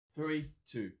3,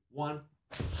 2, 1.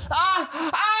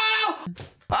 Ah! Ow!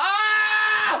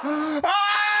 Ah!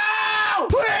 Ah!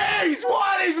 Please,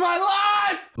 what is my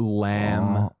life?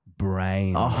 Lamb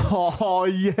brains. Oh,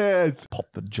 yes. Pop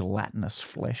the gelatinous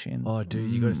flesh in. Oh, dude,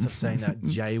 you got to stop saying that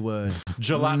J word.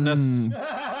 Gelatinous.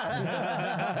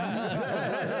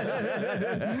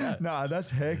 Nah, that's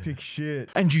hectic shit.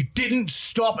 And you didn't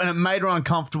stop and it made her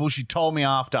uncomfortable. She told me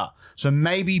after. So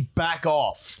maybe back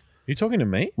off. You talking to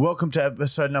me? Welcome to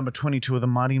episode number 22 of the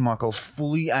Marty and Michael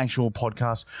fully actual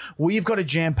podcast. We've got a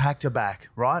jam-packed back,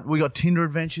 right? We got Tinder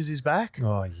Adventures is back.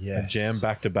 Oh, yes. A jam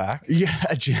back to back. Yeah,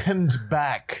 a jammed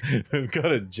back. We've got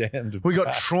a jammed. We got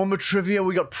back. trauma trivia.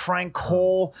 We got prank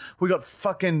call. We got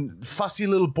fucking fussy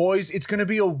little boys. It's going to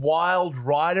be a wild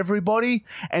ride, everybody.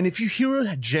 And if you hear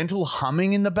a gentle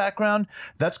humming in the background,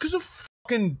 that's because of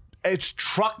fucking... its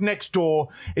truck next door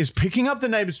is picking up the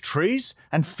neighbor's trees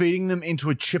and feeding them into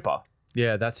a chipper.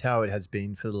 Yeah, that's how it has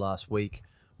been for the last week.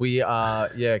 We are,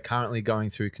 currently going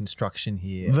through construction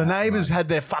here. The neighbors had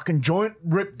their fucking joint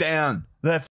ripped down.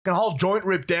 Their fucking whole joint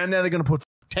ripped down. Now they're going to put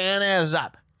 10 hours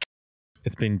up.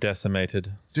 It's been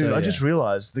decimated. Dude, So, I just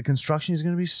realized the construction is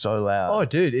going to be so loud. Oh,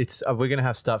 dude, it's we're going to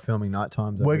have to start filming night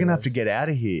times. We're going to have to get out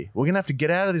of here. We're going to have to get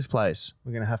out of this place.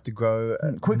 We're going to have to grow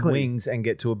Quickly. wings and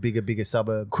get to a bigger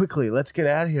suburb. Quickly, let's get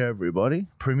out of here, everybody.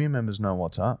 Premium members know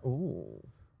what's up. Ooh,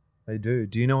 they do.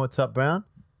 Do you know what's up, Brown?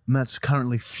 Matt's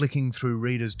currently flicking through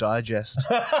Reader's Digest.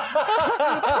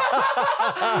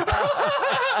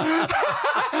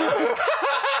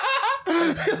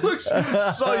 It looks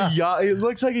so young. It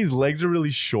looks like his legs are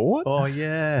really short. Oh,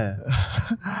 yeah.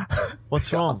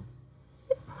 What's wrong?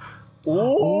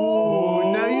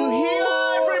 Oh, now you hear,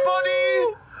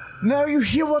 everybody. Now you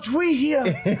hear what we hear. Do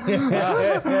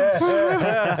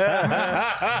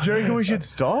you reckon we should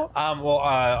stop? Well,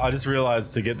 I just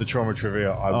realized to get the trauma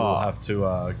trivia, I will have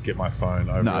to get my phone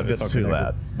over. No, It's that's not too connected.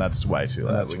 loud. That's way too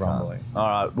loud. That's We can't. rumbling. All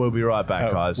right, we'll be right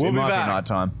back, guys. we'll It be might back. be night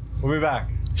time. We'll be back.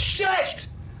 Shit!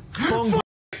 Bong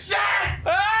Shit!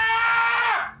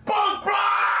 Ah! Bong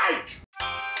Break!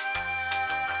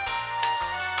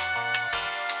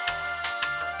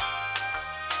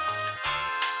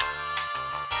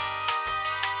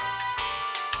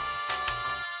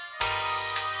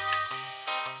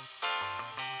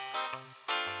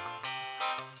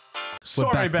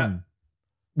 Sorry about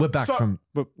We're back So- from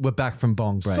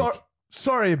Bong Break.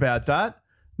 sorry about that.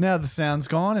 Now the sound's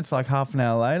gone. It's like half an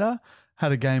hour later.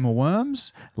 Had a game of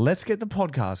worms. Let's get the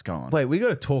podcast going. Wait, we got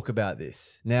to talk about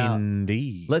this now.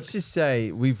 Indeed. Let's just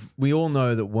say we all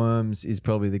know that worms is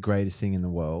probably the greatest thing in the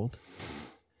world.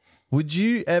 Would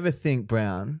you ever think,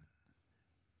 Brown,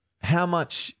 how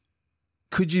much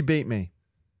could you beat me?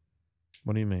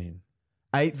 What do you mean?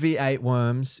 8v8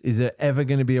 worms. Is there ever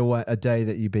going to be a day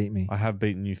that you beat me? I have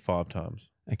beaten you 5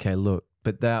 times. Okay, look.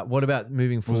 But what about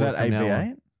moving Was forward that from now 8v8?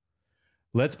 on?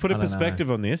 Let's put a I don't perspective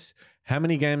on this. How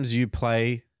many games do you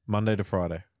play Monday to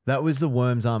Friday? That was the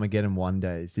Worms Armageddon 1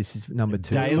 days. This is number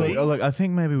 2. Daily? Look, I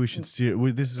think maybe we should steer.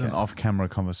 This is an off-camera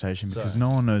conversation because no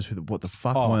one knows what the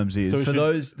fuck worms is. so For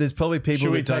those, there's probably people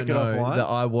Should we that don't take it know offline? that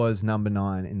I was number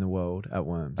 9 in the world at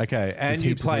Worms. Okay, and There's you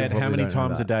heaps of play it. people How probably many don't know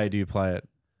times a that. day do you play it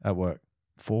at work?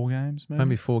 4 games, maybe.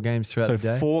 Maybe 4 games throughout So the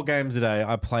day. 4 games a day.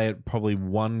 I play it probably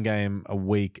 1 game a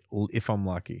week if I'm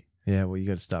lucky. Yeah, well, you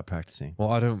got to start practicing. Well,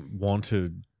 I don't want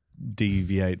to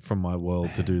deviate from my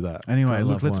world to do that. Anyway, I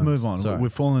look, love let's worms. move on. Sorry.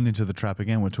 We've fallen into the trap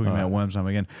again. We're talking All about right. worms time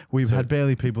again. We've had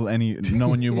barely people no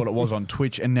one knew what it was on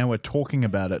Twitch, and now we're talking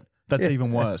about it. That's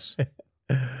even worse.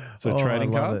 So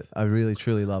trading I love cards? it. I really,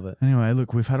 truly love it. Anyway,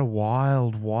 look, we've had a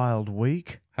wild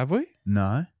week. Have we?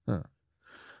 No. Huh.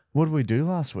 What did we do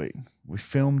last week? We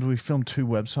filmed 2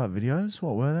 website videos.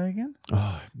 What were they again?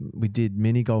 Oh, we did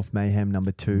Mini Golf Mayhem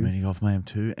number 2. Mini Golf Mayhem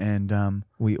 2 and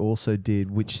We also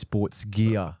did Which Sports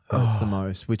Gear Hurts the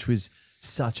Most, which was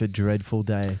such a dreadful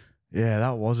day. yeah,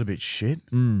 that was a bit shit,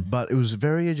 but it was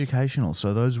very educational.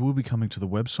 So those will be coming to the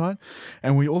website.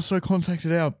 And we also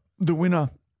contacted the winner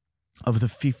of the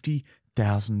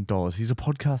 $50,000. He's a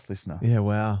podcast listener. Yeah,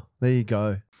 wow. There you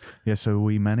go. Yeah, so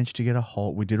we managed to get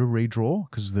we did a redraw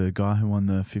because the guy who won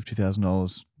the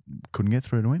 $50,000 couldn't get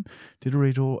through to him. Did a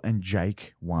redraw and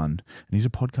Jake won. And he's a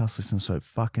podcast listener, so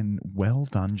fucking well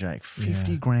done, Jake.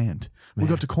 50 grand. We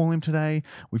got to call him today.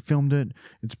 We filmed it.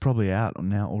 It's probably out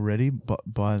now already, but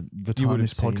by the time would have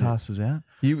this seen podcast is out.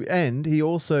 And he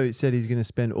also said he's going to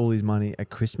spend all his money at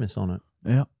Christmas on it.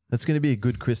 Yeah. That's going to be a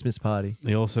good Christmas party.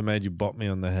 He also made you bop me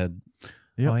on the head.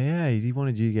 Yep. Oh, yeah. He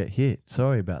wanted you to get hit.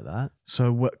 Sorry about that.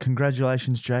 So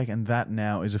congratulations, Jake. And that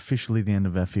now is officially the end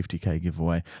of our 50K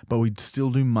giveaway. But we still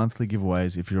do monthly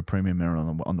giveaways if you're a premium member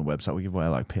on the website. We give away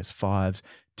like PS5s,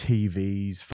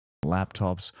 TVs,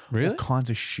 laptops, Really? all kinds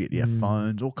of shit. Yeah,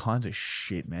 phones, all kinds of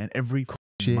shit, man. Every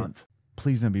month.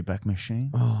 Please don't be back,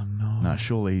 machine. Oh no. No,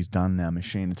 surely he's done now,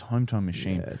 machine. It's home time,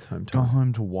 machine. Yeah, it's home Go time.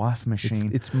 home to wife, machine.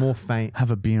 It's more faint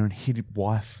Have a beer and hit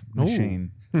wife,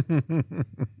 machine.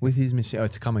 with his machine. Oh,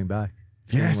 it's coming back.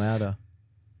 It's Yes. getting louder.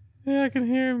 Yeah, I can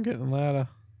hear him getting louder.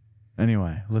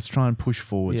 Anyway, let's try and push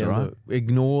forwards, Yeah, all right? look,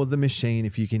 ignore the machine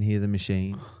if you can hear the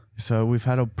machine. So we've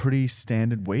had a pretty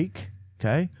standard week,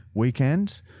 okay?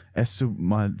 Weekends. Esther,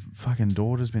 my fucking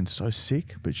daughter's been so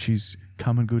sick, but she's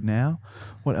coming good now.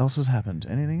 What else has happened?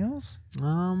 Anything else?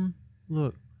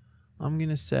 Look, I'm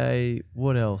gonna say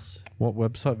what else? What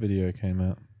website video came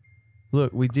out?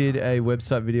 Look, we did a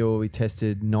website video where we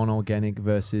tested non-organic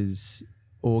versus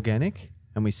organic,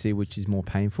 and we see which is more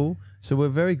painful. So we're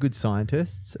very good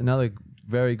scientists. Another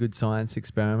very good science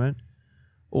experiment.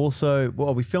 Also,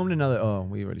 well, we filmed another. Oh,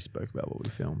 we already spoke about what we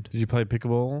filmed. Did you play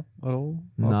pickleball at all?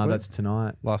 No, that's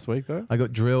tonight. last week though. I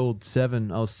got drilled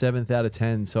 7. I was 7th out of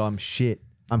 10, so I'm shit.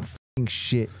 I'm fucking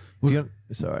shit.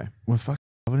 Sorry. We're fucking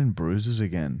covered in bruises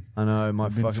again. I know, my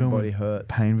We've been fucking filming body hurts.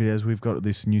 Pain videos. We've got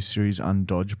this new series,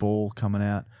 Undodgeball, coming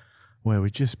out, where we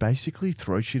just basically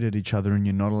throw shit at each other and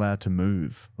you're not allowed to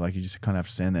move. Like, you just kind of have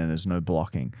to stand there and there's no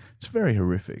blocking. It's very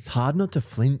horrific. It's hard not to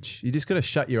flinch. You just got to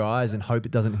shut your eyes and hope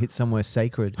it doesn't hit somewhere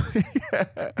sacred.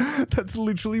 Yeah, that's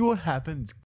literally what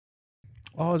happens.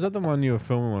 Oh, is that the one you were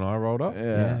filming when I rolled up?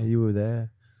 Yeah, you were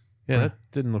there. Yeah, that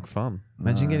didn't look fun.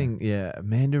 Imagine getting,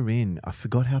 mandarin. I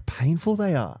forgot how painful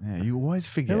they are. Yeah, you always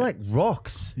forget. They're like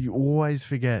rocks. You always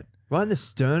forget. Right in the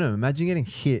sternum. Imagine getting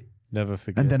hit. Never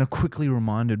forget. And then are quickly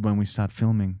reminded when we start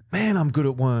filming. Man, I'm good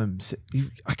at worms.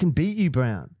 I can beat you,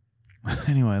 Brown.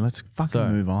 Anyway, let's fucking Sorry.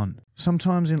 move on.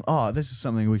 Sometimes this is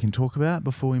something we can talk about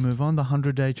before we move on. The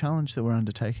 100-day challenge that we're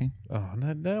undertaking. oh, no,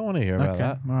 they don't want to hear about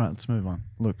that. All right, let's move on.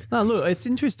 Look. No, look, it's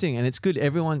interesting and it's good.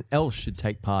 Everyone else should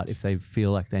take part if they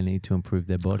feel like they need to improve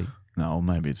their body. No,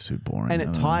 maybe it's too boring. And I it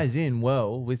don't know. ties in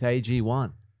well with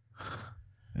AG1.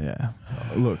 Yeah.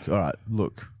 Look, all right,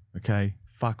 look. Okay,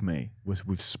 fuck me.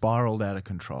 We've spiraled out of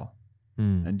control.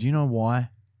 And do you know why?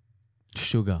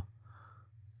 Sugar.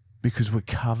 Because we're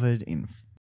covered in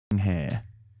f***ing hair.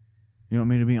 You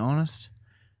want me to be honest?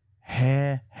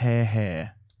 Hair.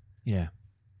 Yeah.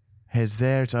 Hair's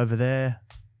there, it's over there.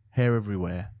 Hair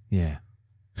everywhere. Yeah.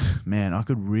 Man, I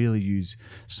could really use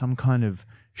some kind of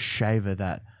shaver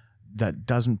that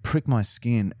doesn't prick my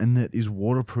skin and that is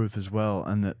waterproof as well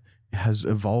and that has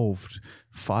evolved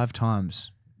 5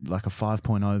 times, like a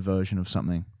 5.0 version of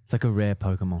something. It's like a rare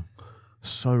Pokemon.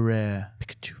 So rare.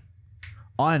 Pikachu.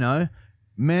 I know.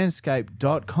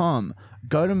 Manscaped.com.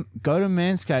 Go to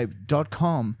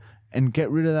manscaped.com and get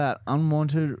rid of that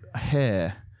unwanted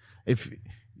hair. If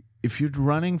you're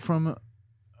running from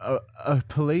a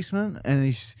policeman and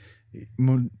he's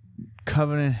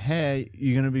covered in hair,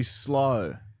 you're going to be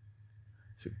slow.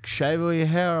 So shave all your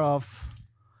hair off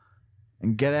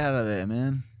and get out of there,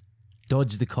 man.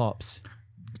 Dodge the cops.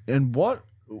 And what?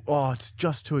 Oh, it's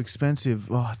just too expensive.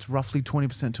 Oh, it's roughly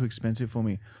 20% too expensive for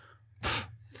me.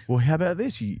 Well, how about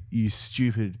this, you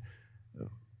stupid,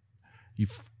 you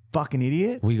fucking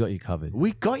idiot? We got you covered.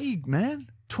 We got you, man.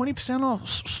 20%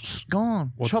 off.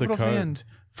 Gone. What's Chop the it off code? the end.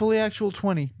 Fully actual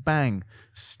 20. Bang.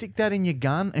 Stick that in your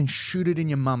gun and shoot it in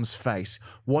your mum's face.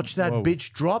 Watch that Whoa.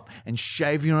 bitch drop and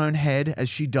shave your own head as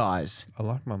she dies. I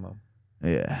like my mum.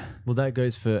 Yeah. Well, that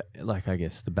goes for, like, I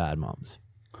guess, the bad mums.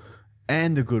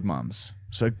 And the good mums.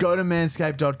 So go to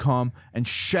manscaped.com and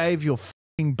shave your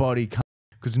fucking body,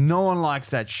 because no one likes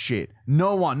that shit.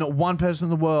 No one, not one person in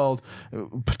the world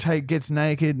gets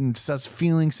naked and starts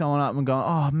feeling someone up and going,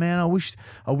 oh man, I wish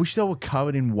they were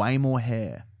covered in way more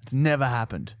hair. It's never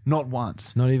happened. Not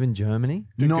once. Not even Germany?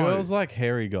 Do No. girls like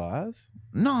hairy guys?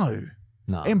 No.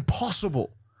 No.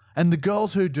 Impossible. And the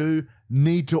girls who do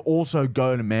need to also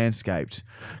go to Manscaped.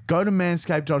 Go to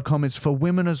manscaped.com. It's for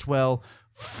women as well.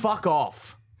 Fuck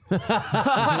off.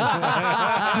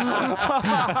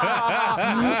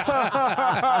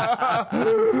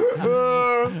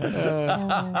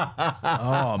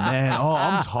 Oh man,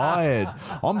 I'm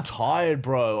tired,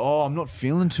 bro. Oh, I'm not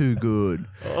feeling too good.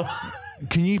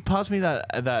 Can you pass me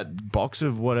that box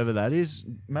of whatever that is,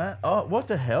 Matt? Oh, what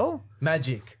the hell?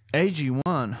 Magic.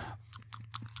 AG1.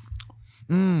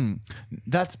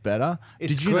 That's better.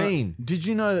 It's green. Did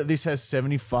you know that this has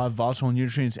 75 vital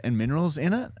nutrients and minerals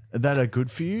in it that are good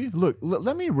for you? Look,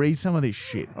 let me read some of this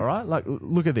shit, all right? Like,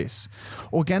 look at this.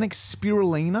 Organic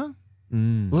spirulina,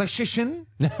 lecithin,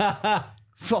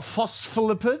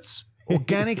 phospholipids,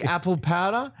 organic apple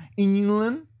powder,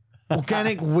 inulin,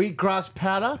 organic wheatgrass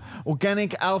powder,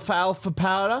 organic alfalfa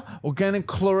powder, organic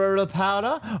chlorella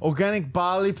powder, organic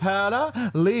barley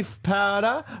powder, leaf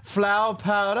powder, flour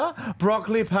powder,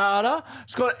 broccoli powder.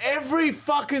 It's got every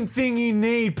fucking thing you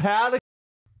need, powder.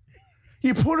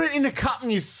 You put it in a cup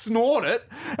and you snort it,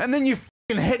 and then you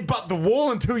fucking headbutt the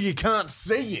wall until you can't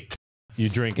see it. You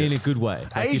drink it. In a good way.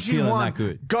 Like you're feeling that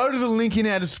good. Go to the link in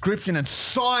our description and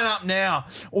sign up now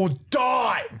or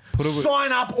die.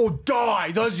 Sign up or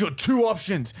die. Those are your two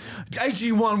options.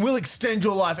 AG1 will extend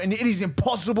your life, and it is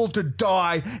impossible to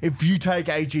die if you take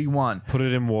AG1. Put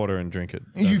it in water and drink it.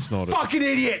 Don't You snort it. fucking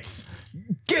idiots.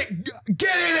 Get in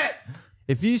it.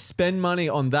 If you spend money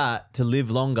on that to live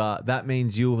longer, that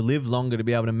means you'll live longer to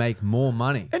be able to make more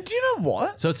money. And do you know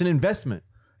what? So it's an investment.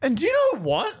 And do you know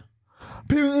what?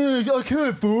 People, I can't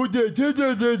afford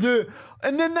that.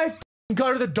 And then they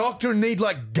go to the doctor and need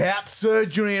like gout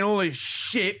surgery and all this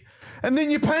shit. And then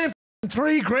you're paying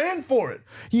 $3,000 for it.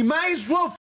 You may as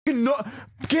well not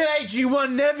get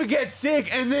AG1, never get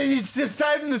sick, and then you're just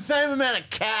saving the same amount of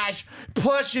cash.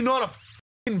 Plus, you're not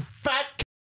a fat.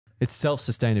 It's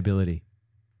self-sustainability,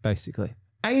 basically.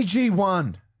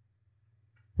 AG1.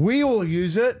 We all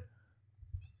use it.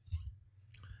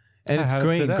 And I it's had it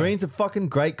green. today. Green's a fucking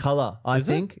great color, I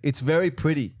think. It's very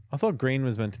pretty. I thought green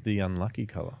was meant to be the unlucky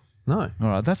color. No, All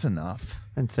right, that's enough.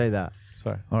 and say that.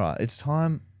 Sorry. All right, it's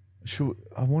time.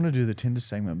 I want to do the Tinder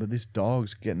segment, but this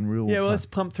dog's getting real. Yeah, well, fun. let's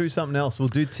pump through something else. We'll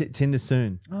do Tinder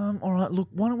soon. All right, look,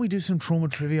 why don't we do some trauma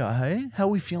trivia, hey? How are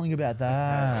we feeling about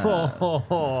that?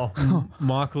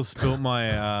 Michael spilt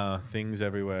my things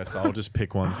everywhere, so I'll just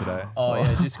pick one today. Oh,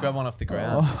 yeah, just grab one off the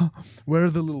ground. Where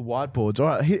are the little whiteboards? All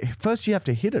right, first you have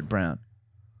to hit it, Brown.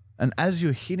 And as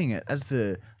you're hitting it, as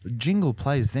the jingle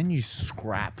plays, then you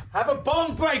scrap. Have a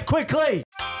bong break quickly.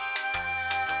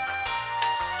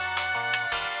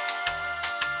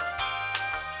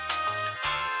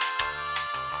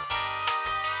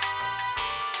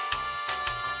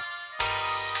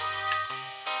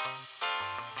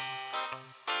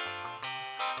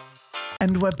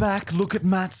 And we're back. Look at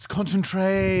Matt's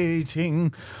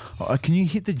concentrating. Can you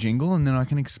hit the jingle and then I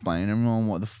can explain everyone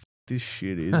what the this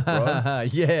shit is, bro?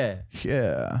 Yeah.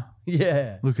 Yeah.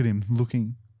 Yeah. Look at him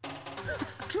looking.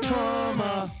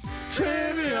 Trauma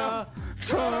trivia.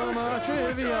 Trauma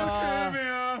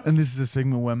trivia. And this is a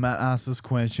segment where Matt asks us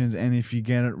questions, and if you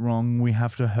get it wrong, we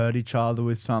have to hurt each other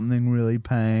with something really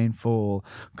painful,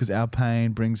 because our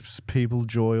pain brings people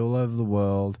joy all over the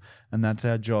world, and that's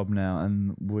our job now,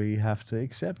 and we have to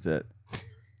accept it.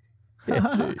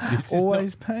 Yeah, dude, this is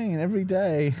Always pain every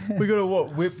day. We gotta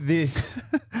whip this.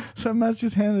 So Matt's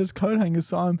just handed us coat hangers,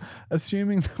 so I'm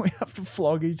assuming that we have to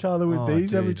flog each other with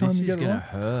these every time you get it wrong.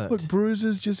 Hurt. Look,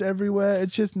 bruises just everywhere.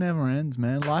 It just never ends,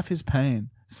 man. Life is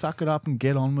pain. Suck it up and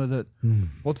get on with it.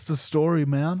 What's the story,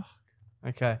 man?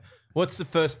 Okay. What's the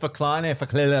first for Klein for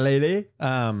clearly?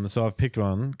 So I've picked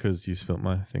one because you spilt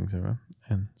my things everywhere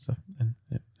and stuff. And,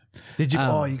 yeah. Did you?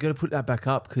 You got to put that back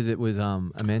up because it was a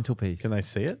mantelpiece. Can they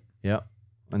see it? Yep.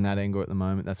 On that angle at the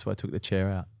moment. That's why I took the chair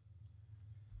out.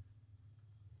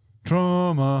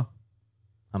 Trauma.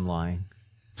 I'm lying.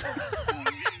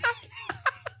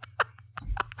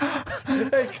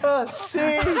 They can't see.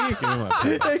 Give me my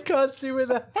pen. They can't see where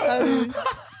the hat is.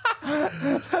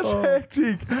 That's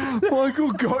hectic.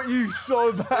 Michael got you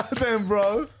so bad then,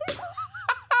 bro.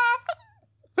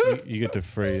 You get to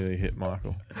freely hit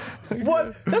Michael.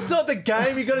 What? That's not the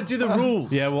game. You got to do the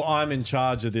rules. Yeah, well, I'm in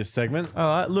charge of this segment. All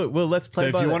right. Look. Well, let's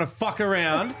play. So if you want to fuck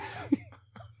around,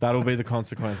 that'll be the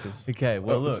consequences. Okay.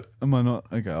 Well, look. Am I not?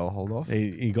 Okay, I'll hold off.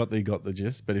 He got the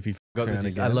gist, but if he fucks around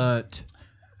again, I learnt.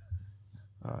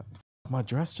 all right. My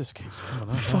dress just keeps coming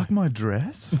up. Fuck my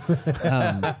dress. We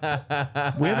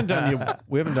haven't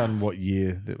done what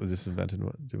year that was this invented.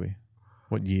 What do we?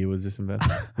 What year was this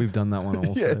invented? We've done that one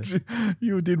also. Yeah,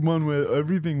 you did one where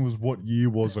everything was what year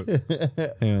was it?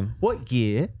 Hang on. What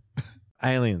year?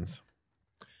 Aliens.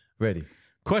 Ready.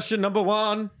 Question number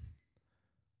 1.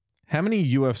 How many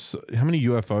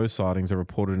UFO sightings are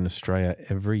reported in Australia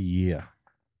every year?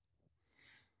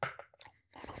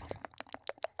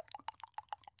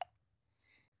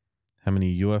 How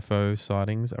many UFO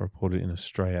sightings are reported in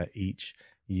Australia each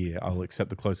year? I'll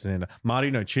accept the closest answer. Marty,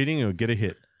 no cheating or get a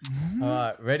hit. All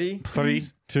right. Ready? 3,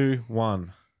 2,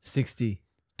 1. 60.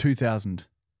 2000.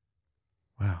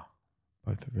 Wow.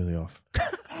 Both are really off.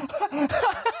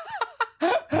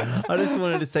 I just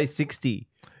wanted to say 60.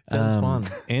 Sounds fun.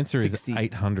 Answer 60. is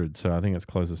 800, so I think it's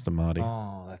closest to Marty.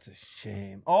 Oh, that's a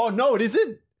shame. Oh, no, it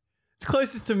isn't. It's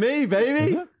closest to me, baby.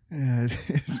 Is it? Yeah, it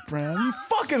is, Brown. You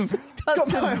fucking got my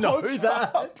Doesn't know hopes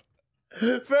that. up.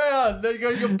 Brown,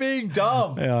 you're being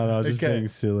dumb. Yeah, no, I was just Okay. being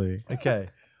silly. Okay.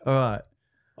 All right.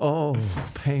 Oh,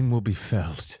 pain will be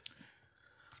felt.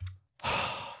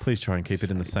 Please try and keep it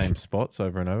in the same spots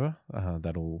over and over.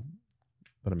 That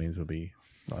means it'll be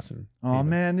nice and. Oh even.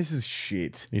 man, this is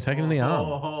shit. You're taking it in the arm.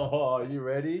 Oh, you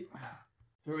ready?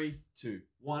 3, 2,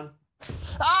 1.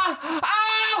 Ah!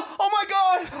 Ow! Oh my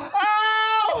god!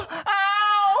 Ow!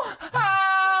 Ow!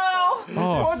 Ow!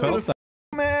 Oh, I felt that.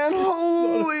 Man,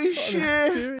 holy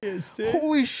shit! Serious, dude.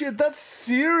 Holy shit, that's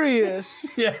serious.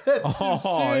 Yeah, that's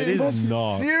Oh, it is That's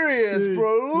not. serious,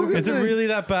 bro. Look Is at it really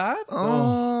that bad?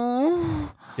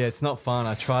 Oh. Yeah, it's not fun.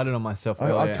 I tried it on myself I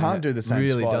earlier. can't and do it the same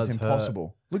really spot. does It's hurt.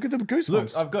 impossible. Look at the goosebumps.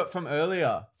 Look, I've got from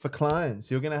earlier for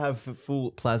clients. You're going to have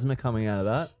full plasma coming out of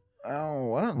that.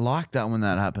 Oh, I don't like that when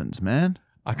that happens, man.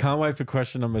 I can't wait for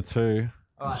question number 2.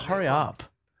 Hurry up.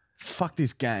 Fuck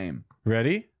this game.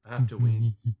 Ready? I have to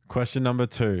win. Question number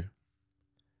 2.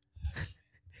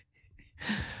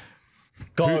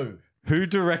 Go. Who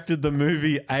directed the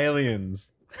movie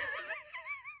Aliens?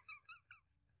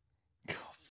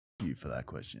 You for that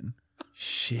question.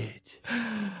 Shit.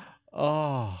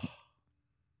 Oh.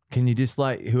 Can you just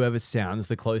like whoever sounds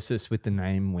the closest with the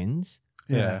name wins?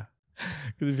 Yeah.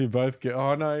 Because if you both get...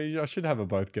 Oh, no, I should have a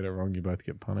both get it wrong. You both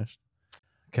get punished.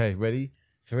 Okay, ready?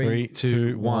 3,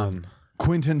 2, 1.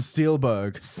 Quentin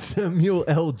Spielberg. Samuel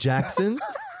L. Jackson.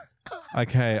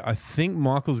 Okay, I think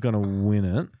Michael's going to win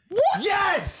it.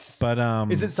 Yes! But,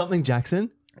 Is it something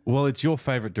Jackson? well, it's your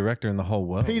favorite director in the whole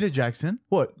world. Peter Jackson.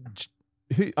 What?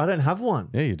 Who? I don't have one.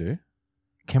 Yeah, you do.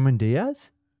 Cameron Diaz?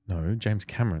 No, James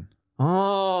Cameron.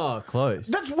 Oh,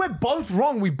 close. We're both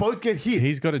wrong. We both get hit.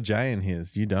 He's got a J in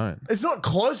his. You don't. It's not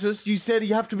closest. You said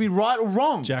you have to be right or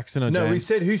wrong. Jackson or no, James? we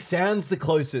said who sounds the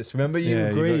closest. Remember, you Yeah,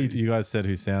 agreed. You guys said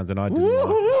who sounds, and I didn't.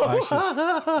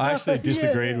 I actually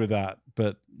disagreed with that,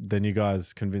 but then you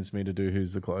guys convinced me to do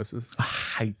who's the closest. I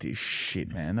hate this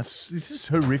shit, man. This is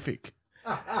horrific.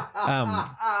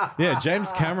 Yeah,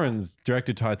 James Cameron's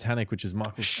directed Titanic, which is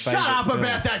Michael's favorite. Shut up film.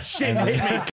 about that shit.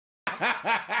 Hit me.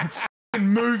 F***ing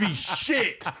movie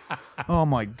shit. Oh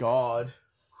my god.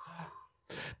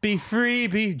 Be free,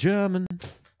 be German.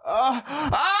 Oh!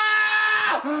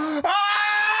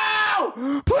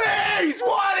 Please,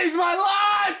 what is my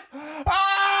life?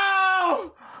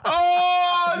 Oh!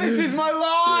 Oh, this is my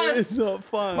life. It's not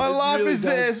fun. My It life really is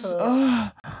does this.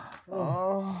 hurt.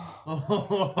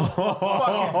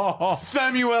 Fucking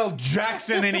Samuel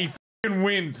Jackson, and he fucking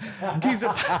wins. He's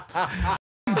a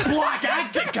black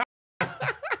actor.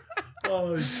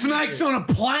 Snakes on a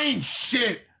plane.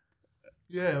 Shit.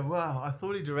 Yeah, wow. I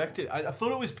thought he directed. I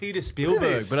thought it was Peter Spielberg,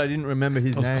 this. but I didn't remember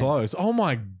his That was name. close. Oh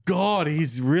my god,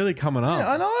 he's really coming up.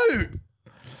 I know.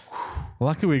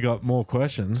 Lucky we got more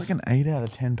questions. It's like an 8 out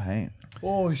of 10 paint.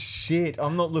 Oh shit!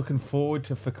 I'm not looking forward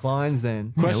to for Kleins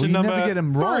then. Question you number never get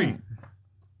 'em 3. wrong.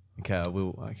 Okay, I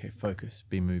will. Okay, focus.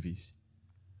 Be movies.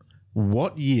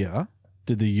 What year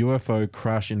did the UFO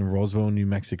crash in Roswell, New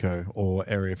Mexico, or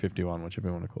Area 51, whichever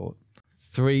you want to call it?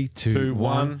 3, 2, 2, 1.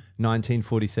 1.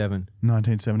 1947.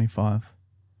 1975.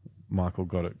 Michael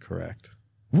got it correct.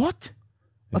 What?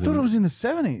 I thought it was in the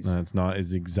 70s. No, it's not.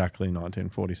 It's exactly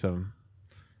 1947.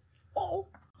 Oh,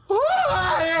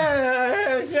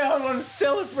 yeah, I want to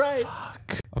celebrate.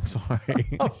 I'm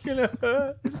sorry. I'm gonna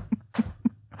hurt.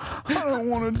 I don't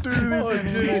want to do this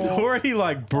anymore. He's already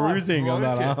like bruising on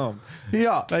that broken. arm.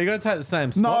 Yeah. No, you got to take the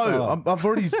same spot. No, I've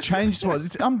already changed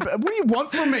spots. What do you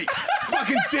want from me?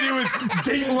 Fucking sit here with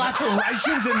deep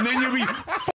lacerations and then you'll be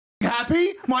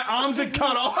happy? My arms are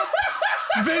cut off?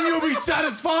 Then you'll be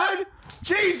satisfied?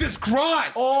 Jesus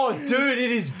Christ! Oh, dude, it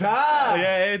is bad.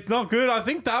 Yeah, it's not good. I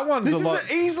think that one's This a lot.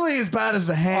 is easily as bad as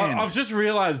the hand. I've just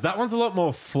realized that one's a lot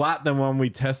more flat than one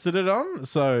we tested it on.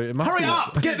 So it must Hurry be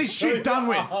up! Get this shit done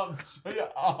with. Show your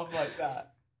arm like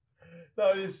that.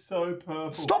 That is so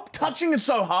purple. Stop touching it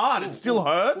so hard. It still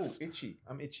hurts. Ooh, itchy.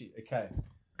 I'm itchy. Okay.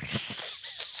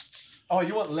 Oh,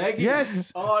 you want leg?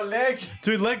 Yes. Oh, leg.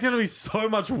 Dude, leg's gonna be so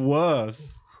much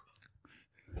worse.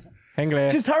 Hang there.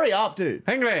 Just hurry up, dude.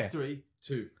 Hang there. 3,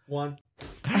 2, 1.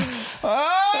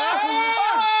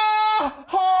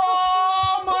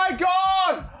 Oh my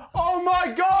god! Oh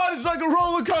my god! It's like a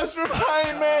roller coaster of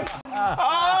pain, man.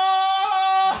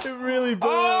 Oh! It really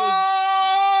burns.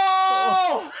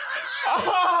 Oh!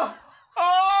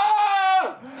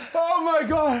 Oh! Oh my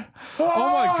god! Oh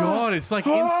my god, it's like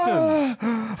instant.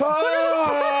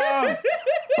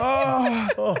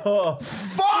 Oh!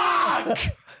 Fuck!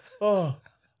 Oh,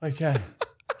 okay.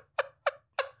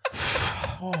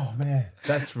 Oh man,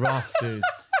 that's rough, dude.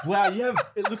 Wow, you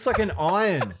have. It looks like an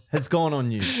iron has gone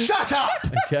on you. Shut up!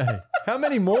 Okay. How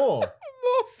many more?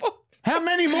 How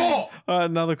many more?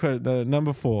 Another question.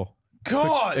 Number 4.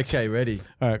 God. Okay, ready.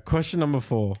 All right, question number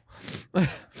 4.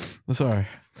 Sorry.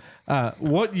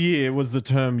 What year was the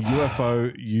term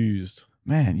UFO used?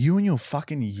 Man, you and your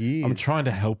fucking years. I'm trying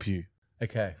to help you.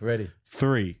 Okay, ready.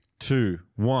 3, 2,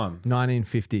 1.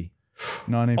 1950.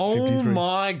 1953. Oh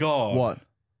my God. What?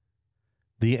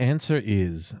 The answer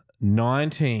is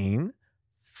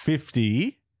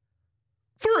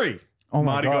 1953. Oh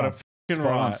my Marty God. got it fucking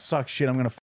Spot on. right. Suck shit. I'm going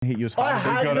to hit you as hard I as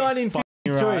had got it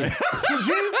 1953. right. Did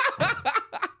you?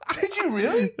 Did you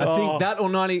really? I think that or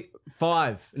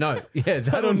 95. No, yeah,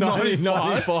 that or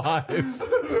 1995.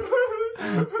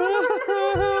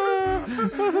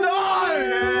 No!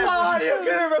 Oh, you're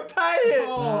going to repay it.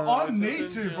 Oh, I need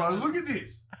to, bro. Look at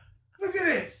this. Look at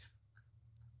this.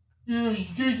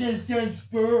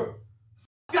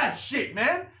 That shit,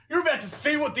 man. You're about to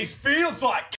see what this feels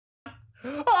like.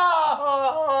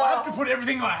 I have to put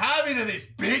everything I have into this,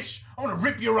 bitch. I want to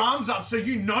rip your arms up so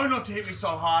you know not to hit me so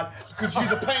hard because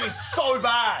the pain is so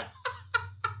bad.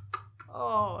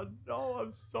 Oh, no,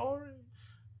 I'm sorry.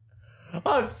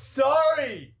 I'm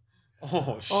sorry.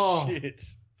 Oh, Oh. shit.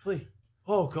 Please.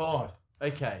 Oh, God.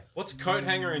 Okay. What's coat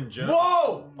hanger in German?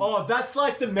 Whoa! Oh, that's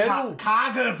like the metal.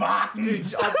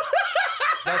 Kagewagen.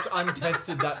 That's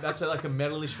untested. That's like a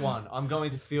metalish one. I'm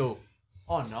going to feel.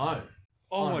 Oh, no.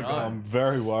 Oh my no. God, I'm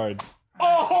very worried.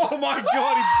 Oh my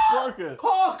God, he broke it.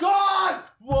 Oh, God!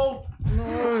 Whoa.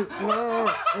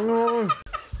 No.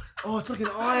 Oh, it's like an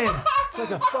iron. It's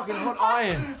like a fucking hot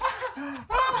iron.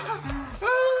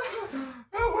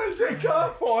 Where's that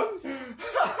come from?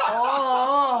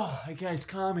 Oh, okay, it's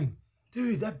calming.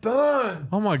 Dude, that burns.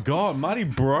 Oh my God, Marty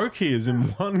broke his in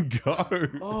one go.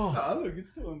 Oh, Look, it's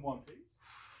still in one piece.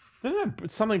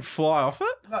 Didn't something fly off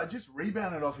it? No, it just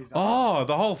rebounded off his arm. Oh,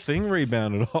 the whole thing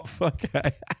rebounded off.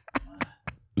 Okay.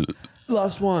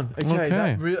 last one. Okay,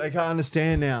 Okay. I can't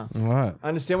understand now. All right. I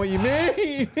understand what you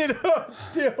mean. It hurts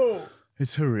still.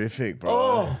 It's horrific, bro.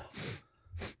 Oh.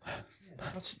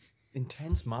 Such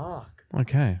intense mark.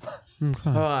 Okay.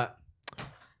 All right.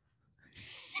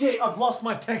 Shit, I've lost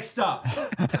my texter.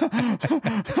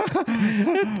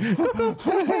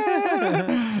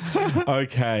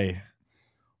 Okay.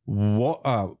 What?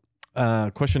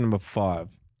 Question number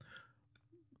 5.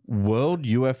 World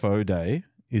UFO Day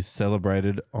is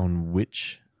celebrated on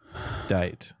which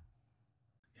date?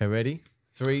 Okay, ready?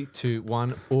 3, 2,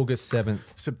 1. August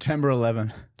 7th. September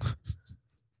 11.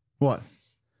 What?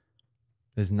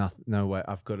 There's nothing. No way.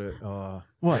 I've got it. Oh.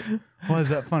 What? Why is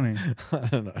that funny? I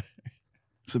don't know.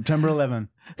 September 11.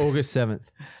 August 7th.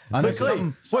 I know Quickly,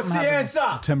 something what's the happened. answer?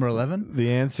 September 11.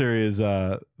 The answer is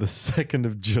the 2nd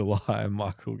of July.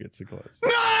 Michael gets it close.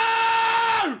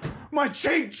 No! My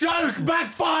cheap joke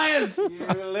backfires.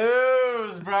 You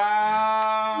lose, bro.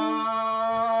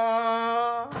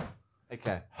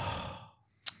 Okay.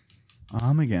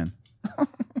 Arm again.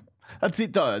 That's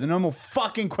it, though. There are no more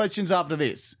fucking questions after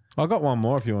this. I got one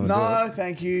more if you want to do No, it.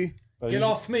 thank you. Get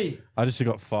off me. I just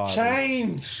got 5.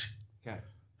 Change. Okay.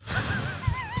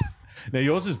 Now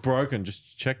yours is broken.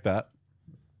 Just check that.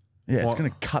 Yeah, it's What? going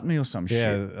to cut me or some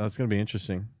Yeah, shit. that's going to be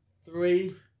interesting.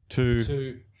 3, 2.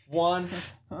 2, 1.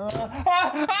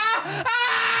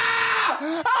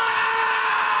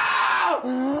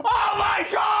 Oh my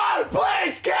God!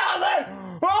 Please kill me!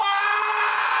 Oh,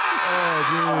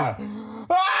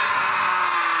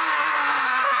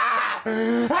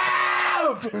 dude.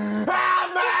 Help!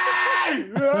 Help me!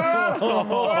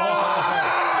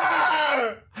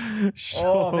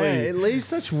 Oh, man. It leaves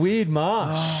such weird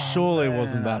marks. Surely it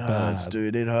wasn't that hurts, bad.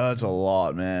 dude. It hurts a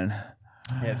lot, man.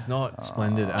 Yeah, it's not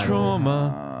splendid at all.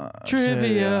 Trauma.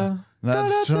 Trivia.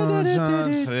 That's true.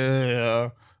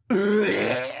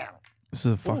 This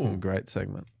is a fucking great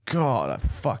segment. God, I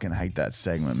fucking hate that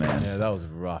segment, man. Yeah, that was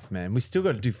rough, man. We still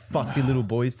got to do fussy little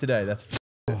boys today. That's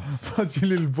Fussy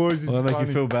little boys. Will that make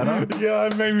you feel better? Yeah,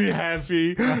 it made me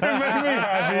happy. It made me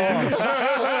happy.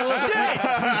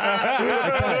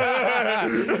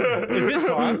 Is it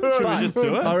time? Should we just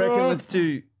do it? I reckon let's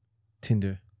do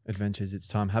Tinder Adventures. It's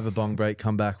time. Have a bong break.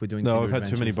 Come back. We're doing No, Tinder we've had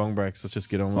too many Adventures. bong breaks. Let's just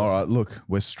get on with All it. right, look,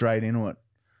 we're straight into it.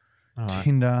 All right.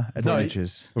 Tinder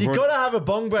Adventures. We've You already- got to have a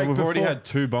bong break. But we've already before- had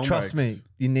 2 bong Trust breaks. me,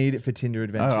 you need it for Tinder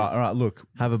Adventures. All right, look,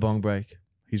 Have a bong break.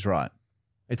 he's right.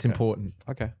 It's important.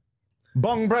 Okay.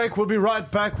 Bong break. We'll be right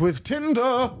back with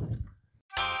Tinder.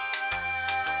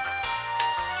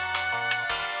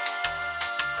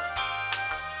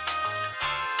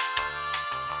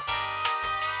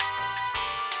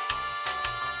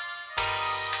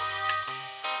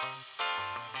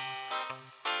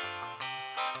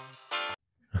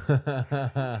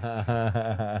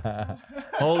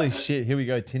 Holy shit. Here we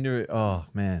go. Tinder. Oh,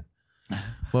 man.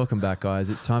 Welcome back, guys.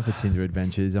 It's time for Tinder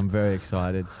Adventures. I'm very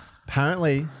excited.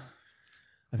 Apparently,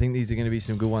 I think these are going to be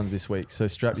some good ones this week. So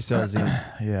strap yourselves in.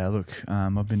 Yeah, look,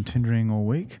 I've been Tindering all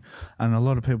week, and a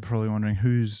lot of people are probably wondering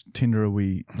whose Tinder are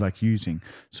we like using.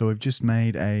 So we've just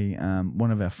made a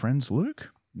one of our friends,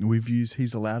 Luke.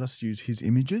 He's allowed us to use his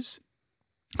images.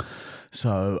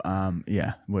 So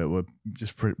yeah, we're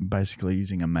just basically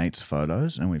using a mate's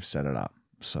photos, and we've set it up.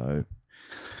 So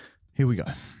here we go.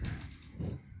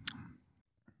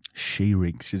 She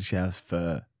reaches out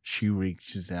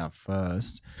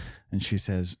first, and she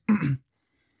says,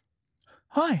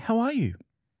 "Hi, how are you?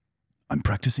 I'm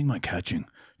practicing my catching,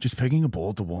 just pegging a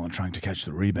ball at the wall and trying to catch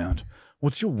the rebound.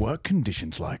 What's your work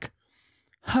conditions like?"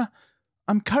 "Huh,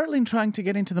 I'm currently trying to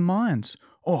get into the mines."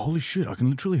 "Oh, holy shit, I can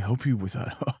literally help you with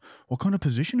that." "What kind of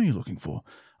position are you looking for?"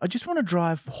 "I just want to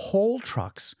drive haul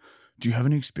trucks." "Do you have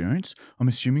any experience? I'm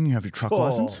assuming you have your truck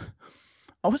license."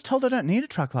 "I was told I don't need a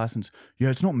truck license." "Yeah,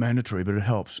 it's not mandatory, but it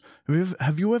helps.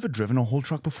 Have you ever driven a haul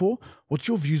truck before? What's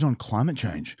your views on climate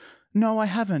change?" "No, I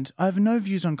haven't. I have no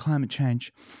views on climate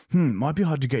change." Might be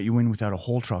hard to get you in without a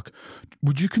haul truck.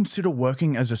 Would you consider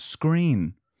working as a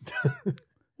screen?"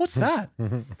 "What's that?"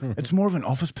 "It's more of an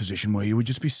office position where you would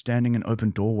just be standing in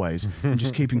open doorways and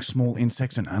just keeping small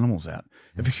insects and animals out.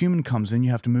 If a human comes in,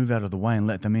 you have to move out of the way and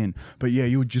let them in. But yeah,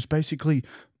 you would basically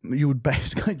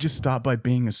just start by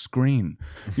being a screen.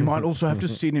 You might also have to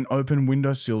sit in open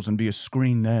windowsills and be a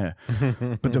screen there.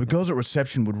 But the girls at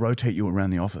reception would rotate you around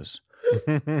the office."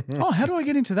 "Oh, how do I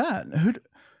get into that?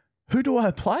 Who do I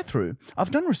apply through?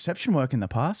 I've done reception work in the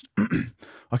past."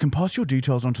 "I can pass your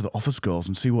details on to the office girls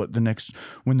and see when the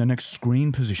next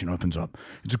screen position opens up.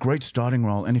 It's a great starting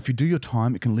role, and if you do your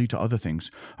time, it can lead to other things.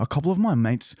 A couple of my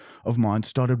mates of mine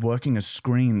started working as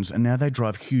screens, and now they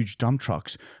drive huge dump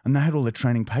trucks, and they had all their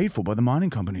training paid for by the mining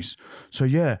companies. So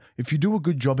yeah, if you do a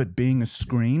good job at being a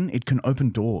screen, it can open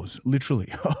doors,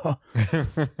 literally."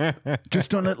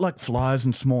 "Just don't let like flies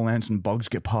and small ants and bugs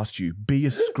get past you. Be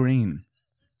a screen."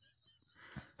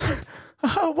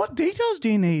 "What details do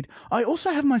you need? I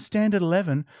also have my standard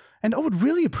 11, and I would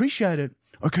really appreciate it."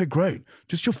 "Okay, great.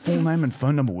 Just your full name and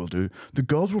phone number will do. The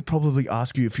girls will probably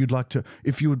ask you if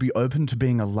you would be open to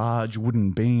being a large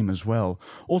wooden beam as well.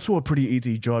 Also a pretty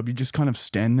easy job. You just kind of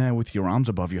stand there with your arms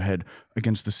above your head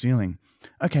against the ceiling."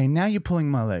 "Okay, now you're pulling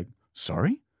my leg."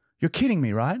 "Sorry? You're kidding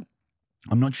me, right?"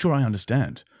 "I'm not sure I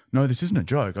understand." "No, this isn't a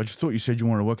joke. I just thought you said you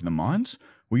wanted to work in the mines.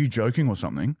 Were you joking or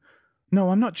something?"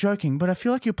 "No, I'm not joking, but I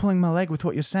feel like you're pulling my leg with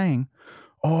what you're saying."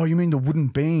 "Oh, you mean the wooden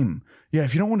beam? Yeah,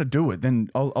 if you don't want to do it, then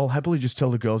I'll happily just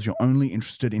tell the girls you're only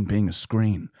interested in being a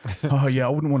screen." "Oh, yeah, I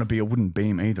wouldn't want to be a wooden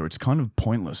beam either. It's kind of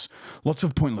pointless. Lots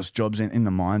of pointless jobs in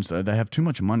the mines, though. They have too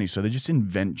much money, so they just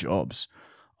invent jobs."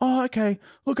 "Oh, okay.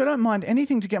 Look, I don't mind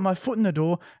anything to get my foot in the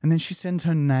door." And then she sends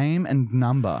her name and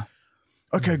number.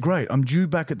 "Okay, great. I'm due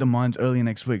back at the mines early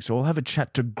next week, so I'll have a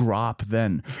chat to Grap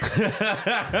then."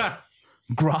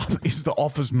 Grap is the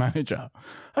office manager.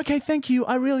 "Okay, thank you.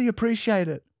 I really appreciate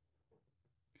it."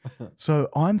 So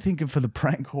I'm thinking for the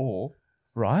prank call,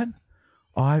 right?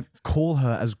 I call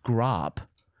her as Grap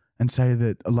and say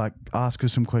that, like, ask her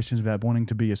some questions about wanting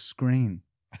to be a screen.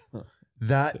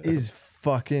 That is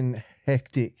fucking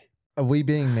hectic. Are we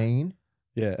being mean?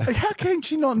 Yeah. Like, how can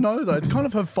she not know, though? It's kind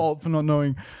of her fault for not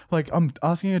knowing. Like, I'm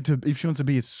asking her if she wants to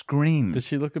be a screen. Does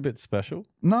she look a bit special?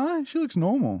 No, she looks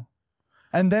normal.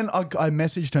 And then I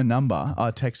messaged her number.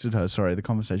 I texted her. Sorry, the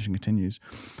conversation continues.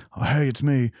 "Oh, hey, it's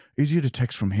me. Easier to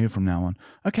text from here from now on."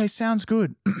 "Okay, sounds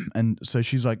good." And so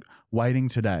she's like waiting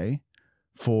today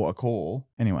for a call.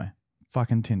 Anyway,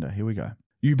 fucking Tinder. Here we go.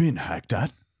 "You been hacked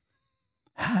at?"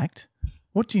 "Hacked?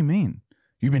 What do you mean?"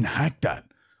 "You been hacked at?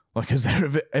 Like, has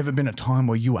there ever been a time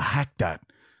where you were hacked at?"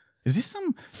 Is this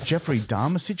some Jeffrey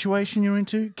Dahmer situation you're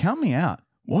into? Count me out.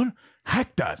 "What?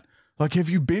 Hacked at? Like, have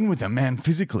you been with a man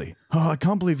physically?" "Oh, I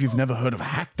can't believe you've never heard of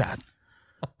hacked at."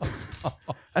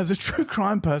 As a true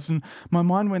crime person, my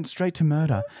mind went straight to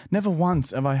murder. Never once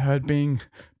have I heard being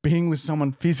with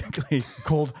someone physically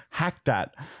called hacked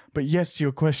at. But yes, to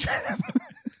your question.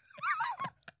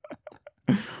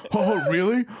 "Oh,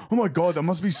 really? Oh my God, that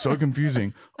must be so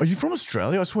confusing. Are you from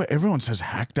Australia? I swear everyone says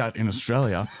hacked at in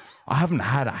Australia. I haven't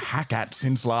had a hack at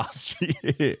since last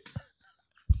year."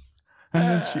 And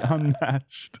then she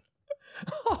unmatched.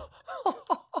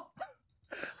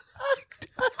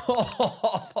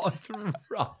 Oh, it's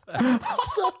rough.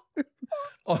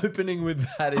 Opening with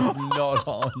that is not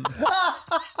on.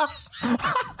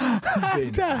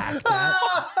 Been hacked at.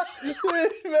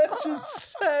 Imagine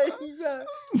saying that.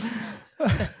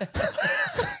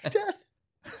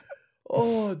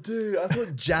 Oh, dude, I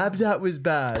thought jabbed at was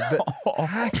bad, but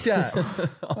hacked at.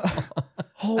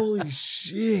 Holy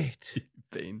shit.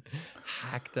 Been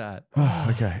hack that.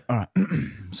 Okay, all right.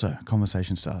 So,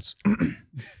 conversation starts.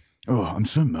 Oh, I'm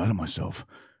so mad at myself.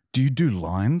 Do you do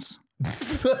lines?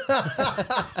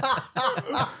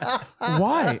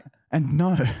 Why? And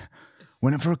no.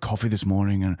 Went out for a coffee this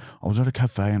morning and I was at a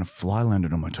cafe and a fly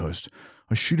landed on my toast.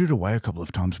 I shooed it away a couple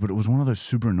of times, but it was one of those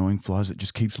super annoying flies that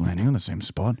just keeps landing on the same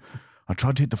spot. I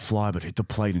tried to hit the fly, but hit the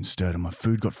plate instead, and my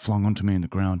food got flung onto me in the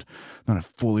ground. Then I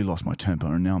fully lost my temper,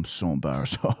 and now I'm so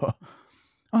embarrassed.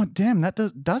 Oh, damn, that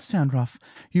does sound rough.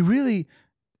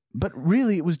 But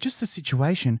really, it was just a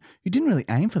situation. You didn't really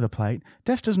aim for the plate.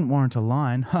 Death doesn't warrant a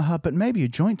line, but maybe a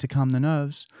joint to calm the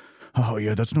nerves. Oh,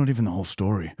 yeah, that's not even the whole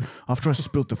story. After I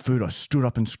spilt the food, I stood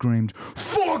up and screamed,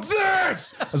 "Fuck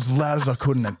this!" as loud as I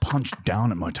could and then punched down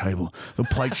at my table. The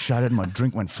plate shattered and my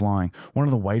drink went flying. One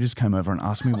of the waiters came over and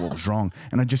asked me what was wrong,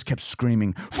 and I just kept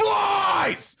screaming,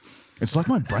 "Flies!" It's like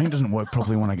my brain doesn't work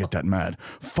properly when I get that mad.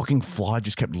 Fucking fly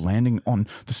just kept landing on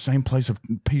the same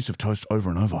piece of toast over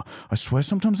and over. I swear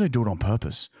sometimes they do it on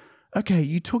purpose. Okay,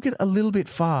 you took it a little bit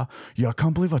far. Yeah, I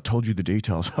can't believe I told you the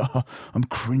details. I'm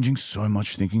cringing so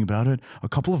much thinking about it. A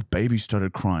couple of babies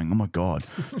started crying. Oh my God,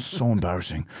 so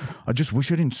embarrassing. I just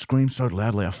wish I didn't scream so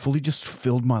loudly. I fully just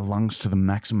filled my lungs to the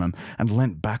maximum and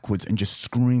leant backwards and just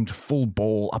screamed full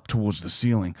ball up towards the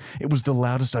ceiling. It was the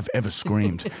loudest I've ever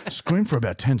screamed. Screamed for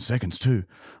about 10 seconds too.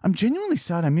 I'm genuinely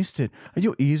sad I missed it. Are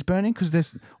your ears burning? Because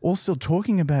they're all still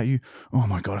talking about you. Oh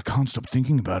my God, I can't stop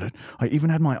thinking about it. I even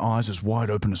had my eyes as wide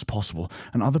open as possible.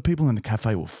 And other people in the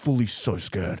cafe were fully so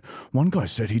scared. One guy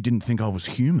said he didn't think I was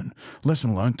human.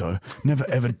 Lesson learnt though, never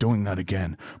ever doing that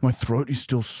again. My throat is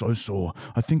still so sore.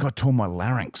 I think I tore my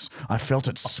larynx. I felt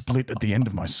it split at the end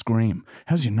of my scream.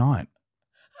 How's your night?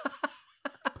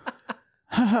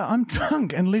 I'm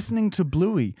drunk and listening to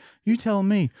Bluey. You tell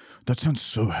me. That sounds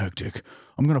so hectic.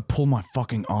 I'm going to pull my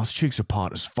fucking ass cheeks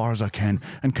apart as far as I can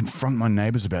and confront my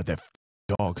neighbors about their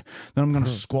dog. Then I'm going to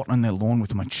squat on their lawn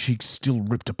with my cheeks still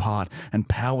ripped apart and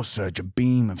power surge a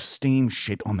beam of steam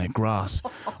shit on their grass.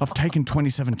 I've taken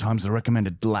 27 times the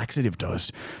recommended laxative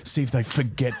dose. See if they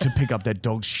forget to pick up their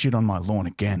dog's shit on my lawn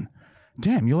again.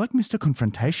 Damn, you're like Mr.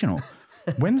 Confrontational.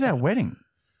 When's our wedding?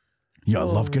 Yeah, I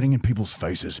love getting in people's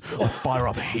faces. I fire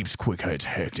up heaps quick. Hey, it's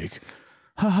hectic.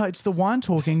 Haha, it's the wine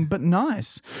talking, but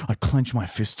nice. I clench my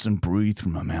fists and breathe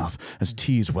through my mouth as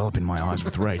tears well up in my eyes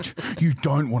with rage. You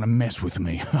don't want to mess with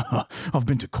me. I've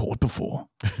been to court before.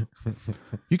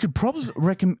 You could probs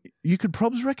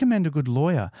recommend a good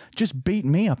lawyer. Just beat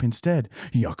me up instead.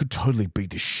 Yeah, I could totally beat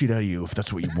the shit out of you if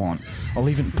that's what you want. I'll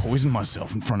even poison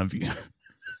myself in front of you.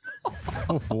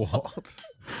 What?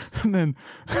 And then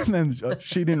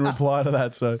she didn't reply to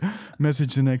that, so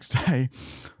message the next day.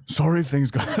 Sorry if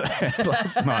things got out of hand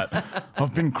last night.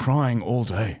 I've been crying all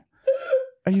day.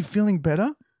 Are you feeling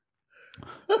better?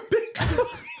 I've been crying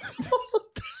all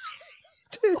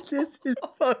day. Dude, this is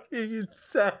fucking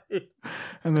insane.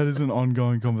 And that is an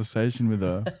ongoing conversation with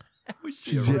her.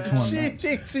 She's yet to She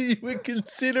thinks that you were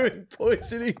considering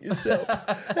poisoning yourself.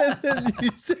 And then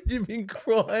you said you've been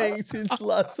crying since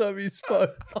last time you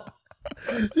spoke.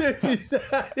 Dude,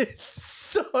 that is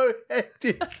so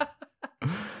hectic.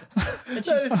 And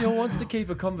she still wants to keep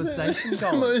a conversation It's the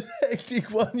going. most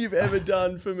hectic one you've ever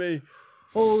done for me.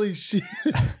 Holy shit.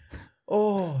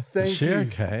 Oh, thank Is she you.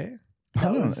 okay?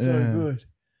 That was so Yeah. good.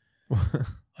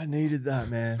 I needed that,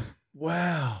 man.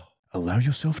 Wow. Allow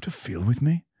yourself to feel with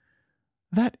me.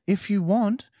 That if you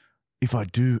want, if I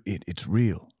do it, it's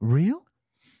real. Real?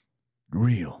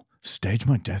 Real. Stage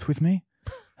my death with me?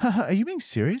 Are you being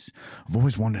serious? I've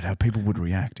always wondered how people would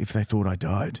react if they thought I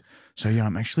died. So yeah,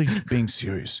 I'm actually being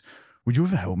serious. Would you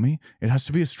ever help me? It has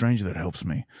to be a stranger that helps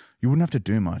me. You wouldn't have to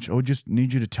do much. I would just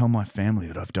need you to tell my family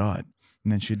that I've died.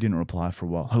 And then she didn't reply for a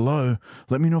while. Hello?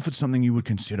 Let me know if it's something you would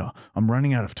consider. I'm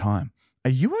running out of time. Are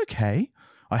you okay?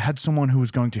 I had someone who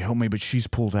was going to help me, but she's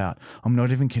pulled out. I'm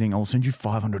not even kidding. I'll send you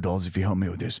 $500 if you help me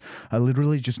with this. I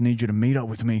literally just need you to meet up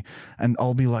with me, and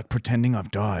I'll be like pretending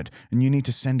I've died. And you need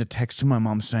to send a text to my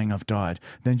mum saying I've died.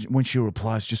 Then when she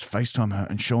replies, just FaceTime her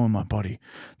and show her my body.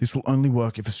 This will only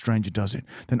work if a stranger does it.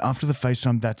 Then after the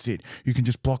FaceTime, that's it. You can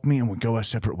just block me and we'll go our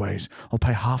separate ways. I'll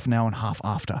pay half now and half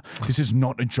after. This is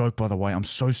not a joke, by the way. I'm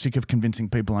so sick of convincing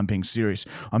people I'm being serious.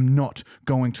 I'm not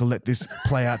going to let this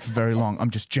play out for very long. I'm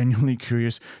just genuinely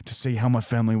curious to see how my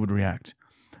family would react.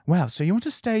 Wow, so you want to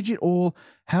stage it all.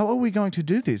 How are we going to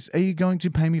do this? Are you going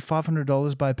to pay me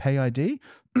 $500 by pay ID?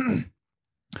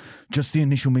 Just the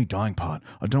initial me dying part.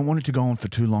 I don't want it to go on for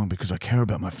too long because I care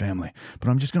about my family, but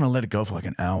I'm just going to let it go for like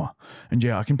an hour. And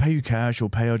yeah, I can pay you cash or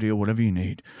pay ID or whatever you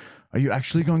need. Are you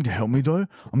actually going to help me though?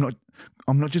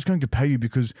 I'm not just going to pay you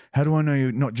because how do I know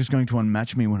you're not just going to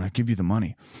unmatch me when I give you the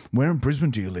money? Where in Brisbane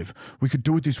do you live? We could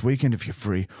do it this weekend if you're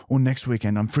free, or next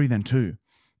weekend. I'm free then too.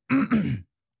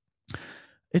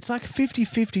 It's like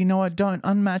 50-50. No, I don't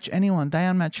unmatch anyone. They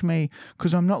unmatch me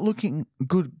because I'm not looking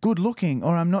good looking,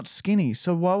 or I'm not skinny.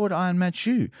 So why would I unmatch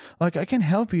you? Like, I can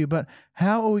help you, but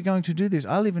how are we going to do this?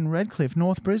 I live in Redcliffe,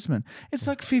 North Brisbane. It's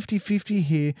like 50-50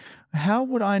 here. How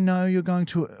would I know you're going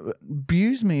to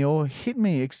abuse me or hit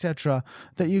me, etc.,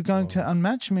 that you're going to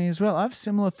unmatch me as well? I have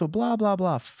similar thought, blah, blah,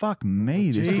 blah. Fuck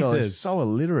me. This girl is so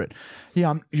illiterate.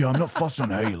 I'm not fussed on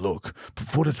how you look, but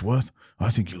for what it's worth,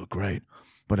 I think you look great.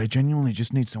 But I genuinely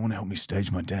just need someone to help me stage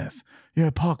my death. Yeah,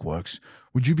 park works.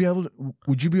 Would you be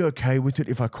okay with it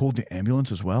if I called the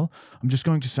ambulance as well? I'm just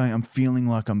going to say I'm feeling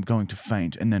like I'm going to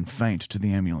faint and then faint to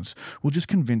the ambulance. We'll just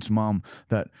convince Mum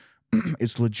that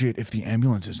it's legit if the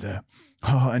ambulance is there.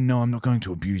 Oh, and no, I'm not going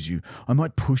to abuse you. I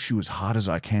might push you as hard as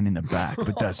I can in the back,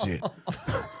 but that's it.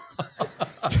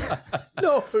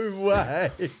 No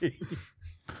way.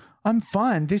 I'm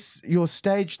fine. This your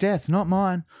stage death, not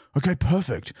mine. Okay,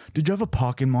 perfect. Did you have a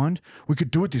park in mind? We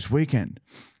could do it this weekend.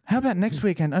 How about next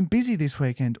weekend? I'm busy this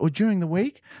weekend, or during the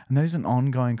week. And that is an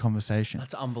ongoing conversation.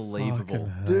 That's unbelievable.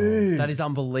 Dude. That is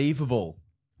unbelievable.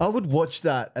 I would watch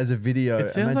that as a video. It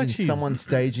sounds Imagine like she's- someone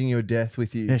staging your death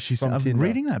with you. Yeah, she's. from I'm Tinder.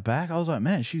 reading that back. I was like,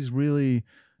 man, she's really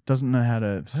doesn't know how to.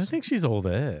 I don't think she's all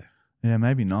there. Yeah,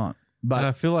 maybe not. And I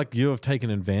But feel like you have taken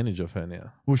advantage of her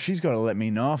now. well, she's got to let me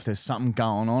know if there's something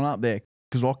going on up there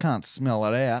because I can't smell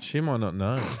it out. She might not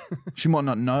know. She might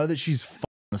not know that she's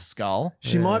the skull.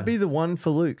 She Yeah. might be the one for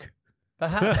Luke.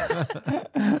 Perhaps.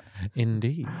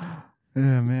 Indeed.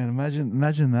 Yeah, man.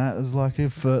 Imagine that as like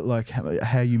if like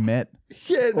how you met.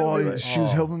 Yeah. Oh, she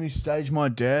was helping me stage my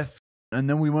death, and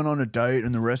then we went on a date,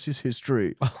 and the rest is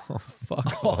history. Oh,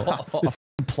 fuck off.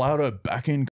 Plowed her back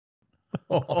in.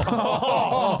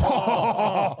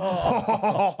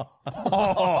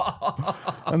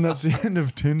 And that's the end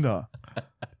of Tinder.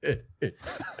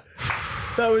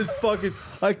 That was fucking.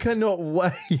 I cannot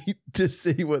wait to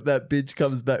see what that bitch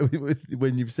comes back with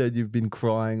when you've said you've been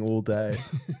crying all day.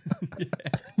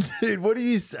 Dude, what do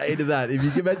you say to that? If you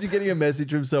can imagine getting a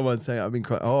message from someone saying, I've been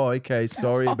crying. Oh, okay.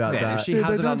 Sorry about Man, that. if she Yeah, they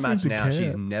hasn't don't seem unmatched to now, care.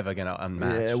 she's never going to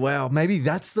unmatch. Yeah, wow. Maybe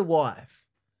that's the wife.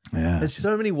 Yeah. There's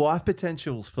so many wife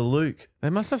potentials for Luke. They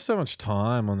must have so much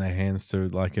time on their hands to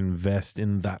like invest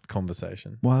in that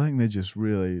conversation. Well, I think they just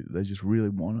really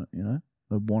want it. You know,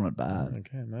 they want it bad,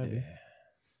 Okay, maybe.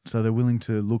 so they're willing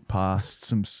to look past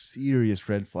some serious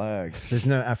red flags. There's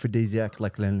no aphrodisiac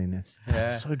like loneliness.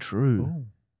 That's so true.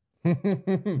 All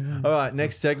right,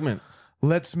 next segment.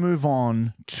 Let's move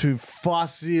on to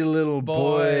fussy little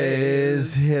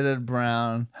boys, headed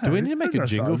brown. Do we need to make a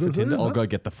jingle for Tinder? I'll go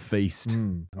get the feast.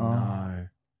 No.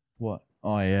 What?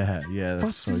 Oh yeah, yeah.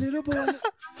 That's so little boy.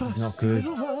 not good.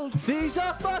 These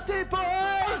are fussy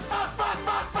boys.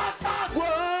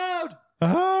 World.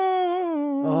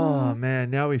 Oh man,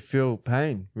 now we feel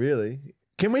pain. Really?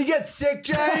 Can we get sick,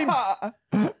 James?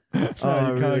 No, you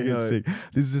can't really get go. sick.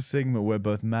 This is a segment where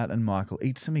both Matt and Michael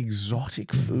eat some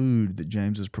exotic food that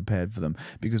James has prepared for them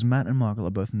because Matt and Michael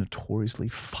are both notoriously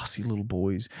fussy little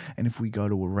boys. And if we go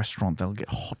to a restaurant, they'll get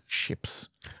hot chips.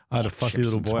 I had a Hot fussy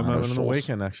chips little and boy tomato moment on the sauce.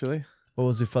 weekend, actually. What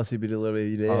was the fussy bit of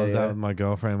there? I was out with my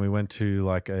girlfriend. We went to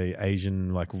like a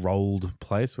Asian like rolled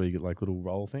place where you get like little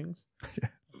roll things.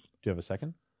 Yes. Do you have a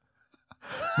second?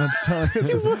 Matt's telling us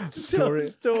a story.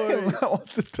 story. Matt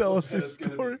wants to tell us his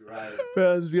story.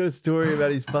 Brown's got a story about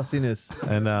his fussiness.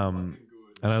 And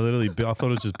I literally I thought it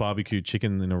was just barbecue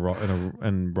chicken in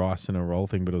and rice in a roll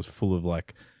thing, but it was full of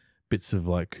like bits of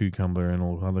like cucumber and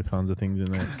all other kinds of things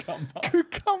in there.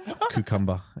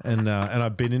 Cucumber. And I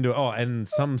bit into it. Oh, and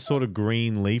some sort of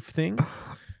green leaf thing.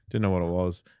 Didn't know what it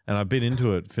was. And I bit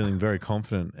into it feeling very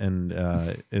confident. And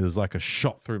it was like a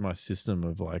shot through my system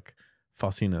of like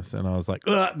fussiness. And I was like,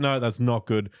 no, that's not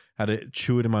good. Had to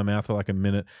chew it in my mouth for like a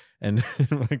minute. And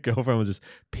my girlfriend was just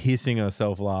pissing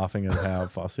herself laughing at how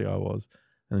fussy I was.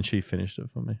 And then she finished it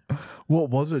for me. What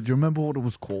was it? Do you remember what it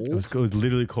was called? It was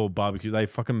literally called barbecue. They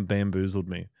fucking bamboozled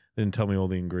me. They didn't tell me all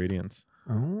the ingredients.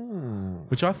 Oh.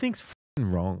 Which I think's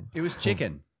fucking wrong. It was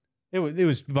chicken. It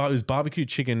was barbecue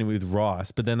chicken with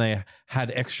rice, but then they had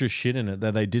extra shit in it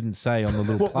that they didn't say on the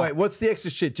little plate. Wait, what's the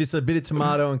extra shit? Just a bit of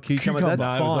tomato and cucumber? That's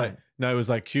No, fine. it was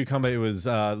like cucumber. It was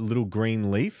little green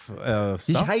leaf He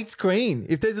stuff. hates green.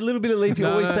 If there's a little bit of leaf, you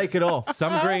always take it off.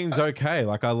 Some green's okay.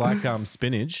 Like I like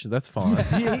spinach. That's fine.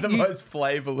 The most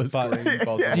flavourless green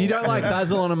possible. You don't like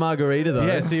basil on a margarita, though.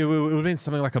 Yeah, see, it would have been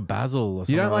something like a basil or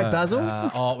something. You don't like that. basil?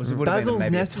 It would have been Basil's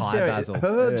maybe necessary. a Thai basil.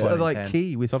 Herbs Quite are like intense.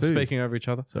 key with Stop food. speaking over each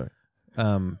other. Sorry.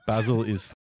 Basil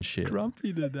is shit.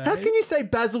 Grumpy today. How can you say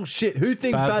Basil shit? Who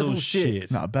thinks Basil shit?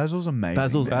 No, Basil's amazing.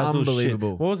 Basil's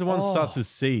unbelievable. Shit. What was the one that starts with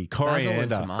C?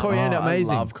 Coriander. Coriander,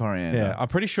 amazing. I love coriander. Yeah, I'm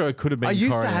pretty sure it could have been. I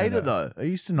used to hate coriander. it though. I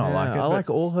used to not like it. I like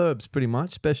all herbs pretty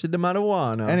much, especially the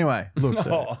marijuana. Anyway, look,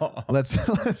 let's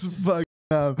fuck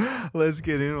let's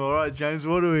get in. All right, James,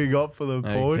 what do we got for the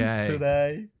boys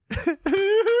today?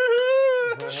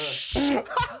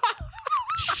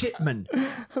 Shitman.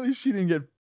 At least you didn't get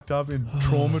fucked up in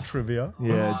trauma trivia.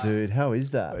 Yeah, dude. How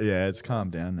is that? Yeah, it's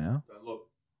calmed down now.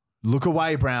 Look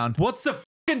away, Brown. What's the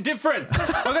fucking difference?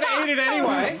 I'm gonna eat it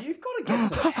anyway. You've got to get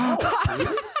some help,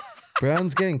 dude.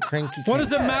 Brown's getting cranky. What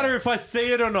does it matter if I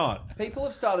see it or not? People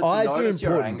have started to Eyes are notice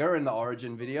your important. anger in the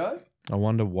Origin video. I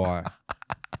wonder why.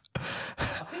 I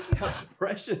think you have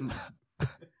depression.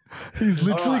 He's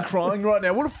literally crying right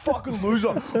now. What a fucking loser.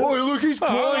 Oh, look, he's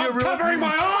crying. I'm covering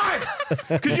my eyes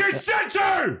because you said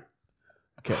to.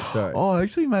 Okay, sorry. Oh,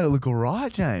 actually made it look all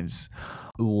right, James.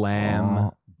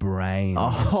 Lamb brain.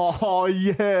 Oh,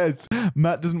 yes.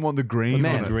 Matt doesn't want the green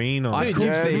Man, on it. green on I it. cooked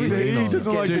Yeah, these. he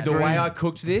doesn't like Dude, the the way green. I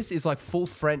cooked this is like full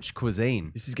French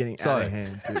cuisine. This is getting So out of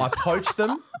hand, dude. I poached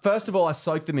them. First of all, I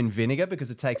soaked them in vinegar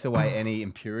because it takes away any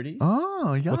impurities.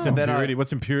 Oh, yeah. What's then I- impurity?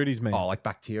 What's impurities mean? Oh, like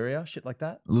bacteria, shit like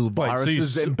that. Little Wait,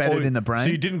 viruses embedded in the brain. So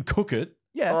you didn't cook it?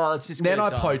 Yeah. Oh, let's just then get it I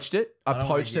done. poached it. I don't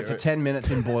wanna poached it hear for it. 10 minutes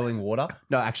in boiling water.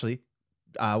 No, actually,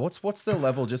 what's the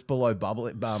level just below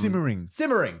bubble? Simmering.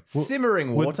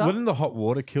 Simmering water. Wouldn't the hot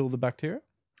water kill the bacteria?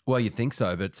 Well, you'd think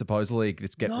so, but supposedly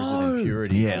it's get rid of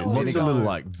impurities. Yeah, and lots of vinegar. little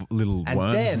like little And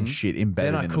worms then- and shit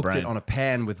embedded Then I in the cooked brain. it on a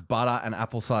pan with butter and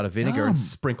apple cider vinegar Yum. and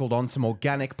sprinkled on some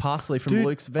organic parsley from Dude,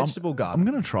 Luke's vegetable I'm garden.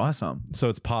 gonna try some. So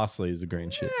it's parsley is the green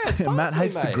shit. Matt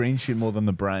hates the mate. green shit more than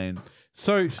the brain.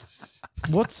 So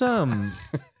what's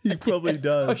He probably I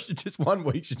does. should just one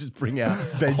week should just bring out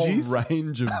Veggies? a whole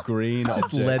range of green Just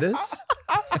objects. lettuce.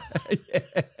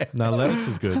 no lettuce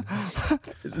is good.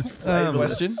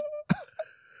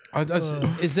 Question?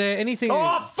 Is there anything?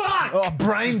 Oh fuck! Oh,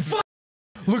 brains.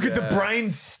 Look at the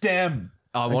brain stem.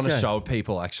 I want to Okay. show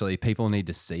people. Actually, people need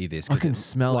to see this. I 'cause can it-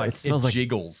 smell it. like, It smells like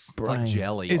jiggles. It's like brain.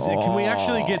 jelly. Can we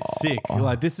actually get sick?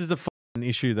 Like this is the fucking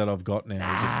issue that I've got now.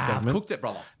 With this I've segment. cooked it,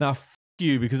 brother. Now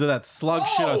you because of that slug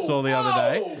shit I saw the other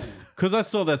day. Because I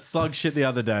saw that slug shit the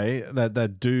other day.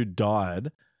 That dude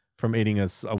died from eating a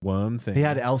worm thing. He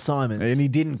had Alzheimer's. And he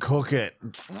didn't cook it.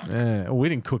 Yeah, well, we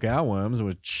didn't cook our worms.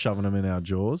 We're shoving them in our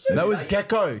jaws. That was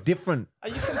gecko. Different. Are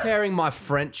you comparing my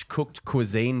French cooked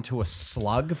cuisine to a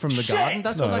slug from the garden?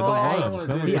 That's what that No, guy no, ate.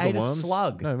 no, no, He no, ate a worms.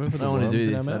 slug. No, remember I don't want to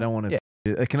do this. I don't want to.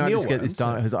 Can I just get this Mealworms?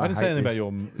 done? Because I didn't say anything about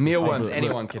your Mealworms.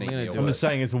 Anyone can eat I'm gonna mealworms. do I'm just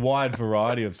saying it's a wide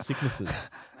variety of sicknesses.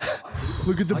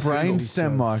 Look at the brain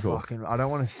stem, Michael. I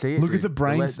don't want to see it. Look at dude. the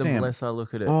brain The stem. less I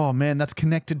look at it. Oh man, that's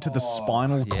connected to the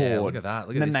spinal cord. Yeah, look at that.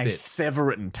 Look at and then this they bit.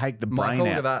 sever it and take the brain Michael,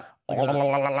 out. look at that.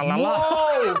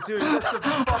 Whoa, dude, that's a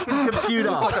fucking computer.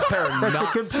 Looks like a pair of That's nuts.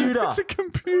 a computer. It's a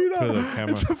computer. To the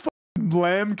camera. It's a fucking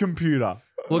lamb computer.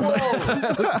 Looks like,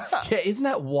 yeah, isn't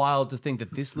that wild to think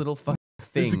that this little fucking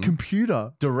It's a thing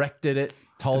computer. directed it,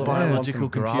 told it to want biological some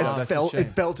computer. grass, That's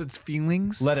It felt its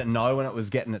feelings. let it know when it was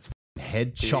getting its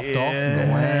head chopped off from the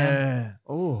lamb.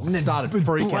 Oh, Started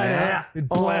freaking out. It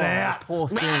bled out. Poor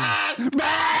thing.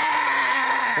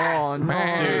 Oh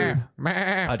no, Dude,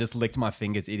 I just licked my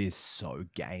fingers. It is so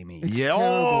gamey. Yeah.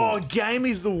 Oh,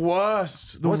 gamey's the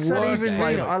worst. The What's that worst even mean?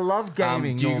 flavor. I love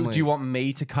gaming. do normally. you want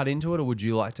me to cut into it, or would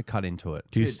you like to cut into it?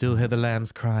 Do you still hear the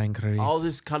lambs crying, Chris? I'll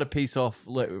just cut a piece off.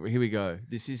 Look, here we go.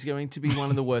 This is going to be one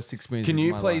of the worst experiences. Can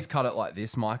you of my please life. cut it like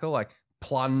this, Michael? Like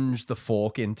plunge the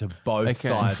fork into both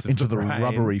sides of Into the brain,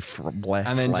 rubbery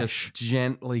and then flesh. just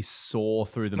gently saw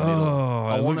through the middle. Oh,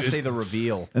 I want look, to see the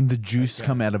reveal. and the juice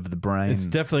come out of the brain. It's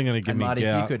definitely going to give And me Marty,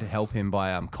 gout. if you could help him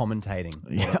by commentating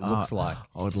what it looks like,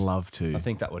 I would love to. I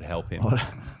think that would help him.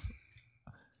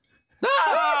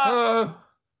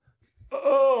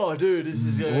 Oh, dude, this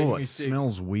is going to Oh, make it me sick.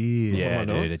 smells weird. Yeah,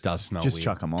 dude, it does smell Just weird.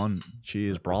 chuck them on.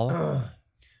 Cheers, brother.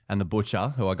 And the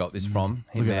butcher, who I got this from,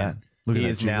 Look at that. Look he at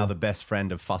that is now jiggle. the best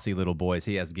friend of Fussy Little Boys.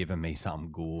 He has given me some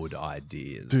good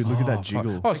ideas. Dude, look at that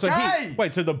jiggle. Oh, so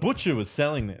wait, so the butcher was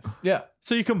selling this. Yeah.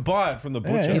 So you can buy it from the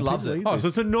butcher. Yeah, He loves it. Oh, so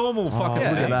it's a normal fucking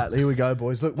Look thing. at that. Here we go,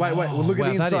 boys. Look, wait. Well, look wow,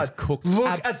 at the that inside. is cooked look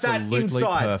at that absolutely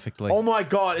inside. perfectly. Oh my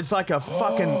god, it's like a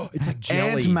fucking It's like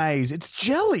jelly. ant maze. It's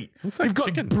jelly. Looks like We've got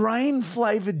chicken. brain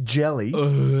flavored jelly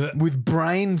with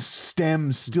brain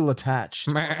stems still attached.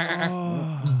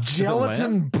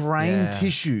 Gelatin brain Yeah.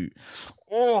 tissue.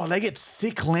 Oh, they get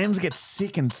sick. Lambs get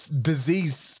sick and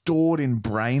disease stored in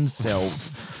brain cells.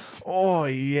 Oh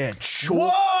yeah,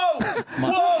 chalk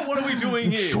Whoa, what are we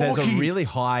doing here? There's a Chalky. really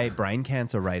high brain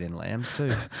cancer rate in lambs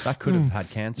too. That could have had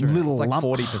cancer. Little It's like lump,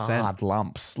 40%. hard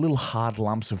lumps, little hard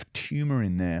lumps of tumor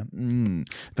in there.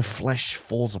 The flesh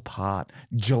falls apart,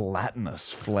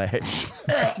 gelatinous flesh.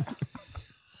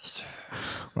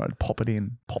 Right, pop it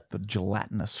in. Pop the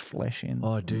gelatinous flesh in.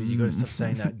 Oh, dude, you got to stop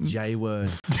saying that J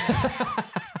word.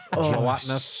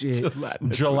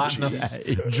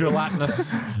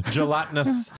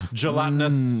 Gelatinous.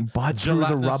 Gelatinous. Bite through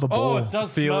the rubber ball. Oh, it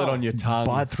does Feel smell. it on your tongue.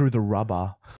 Bite through the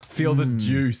rubber. Feel the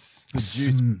juice. The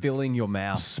juice filling your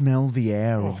mouth. Smell the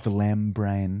air of the lamb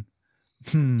brain.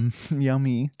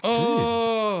 Yummy.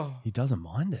 Oh. He doesn't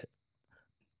mind it.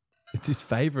 It's his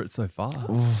favorite so far.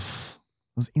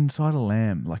 I was inside a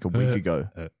lamb like a week ago,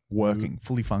 working,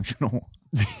 fully functional.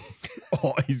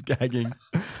 Oh, he's gagging.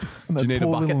 And that Do you need a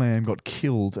poor bucket? little lamb got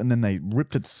killed, and then they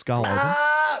ripped its skull open.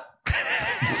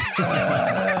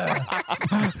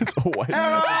 It's always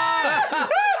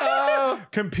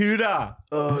Computer.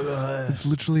 it's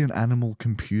literally an animal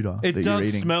computer It that you're does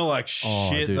eating. smell like Oh,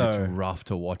 shit, dude, though. it's rough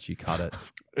to watch you cut it.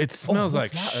 It smells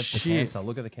like That's the shit. cancer.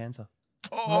 Look at the cancer.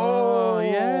 Oh,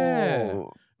 yeah.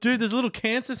 Dude, there's a little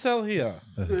cancer cell here.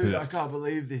 Dude, I can't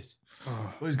believe this.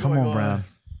 Come on, Brown.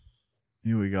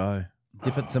 Here we go.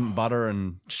 Dip it some butter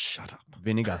and Shut up.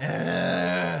 vinegar.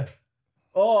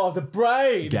 Oh, the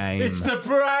brain. Game. It's the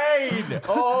brain.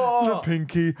 Oh.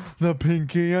 The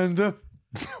pinky, and the.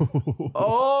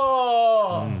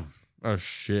 Oh. Oh,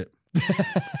 shit.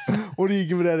 What do you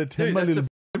give it out of 10, Dude, my that's little?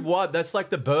 a what? That's like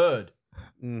the bird.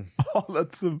 Oh,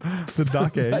 that's the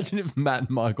duck egg. Imagine if Matt and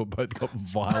Michael both got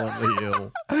violently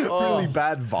ill. Really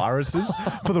bad viruses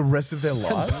for the rest of their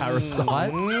lives.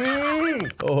 Parasites.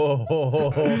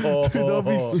 Oh. Dude, that'd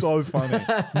be so funny.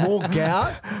 More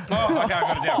gout. Oh, okay,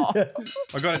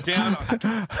 I got it down.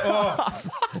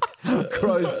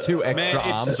 Crow's two extra Man, it's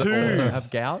arms that two. also have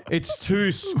gout. It's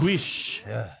too squish.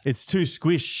 It's too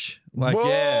squish. Like, Whoa,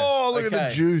 yeah. look at the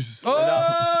Okay. juice.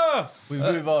 Oh! We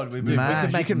move on. We move.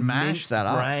 Mash. We You can mash that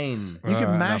up. Brain. You can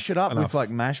Alright, mash it enough, up with like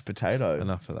mashed potato.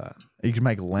 Enough of that. You can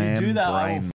make lamb do that, I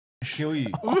brain. will kill you.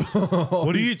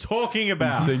 What are you talking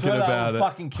about? Thinking Fred, I about will it.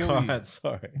 fucking kill you. Alright,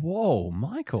 sorry. Whoa,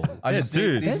 Michael. I Yeah, just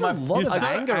dude. This is There's my a lot You're of so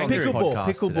anger on angry. this pickleball.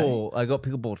 podcast today. Pickleball. I got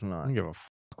pickleball I tonight. don't give a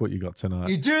what you got tonight.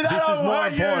 You do that. This is I'll more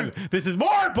hurt you. important. This is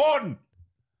more important.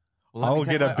 Well, let me I'll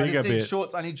take get a my- I bigger just need bit.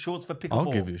 shorts. I need shorts for pickleball.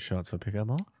 I'll give you shots for pick up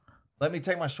off. Let me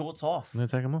take my shorts off. I'm going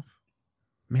to take them off.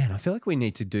 Man, I feel like we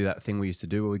need to do that thing we used to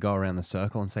do where we go around the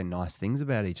circle and say nice things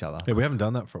about each other. Yeah, we haven't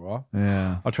done that for a while.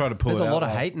 Yeah. I tried to pull There's it a out. lot of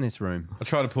hate in this room. I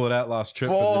tried to pull it out last trip,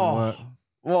 but it didn't work.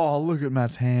 Whoa, look at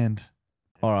Matt's hand.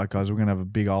 All right, guys, we're going to have a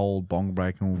big old bong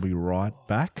break and we'll be right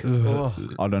back.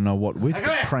 I don't know what with,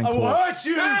 but prank call. hurt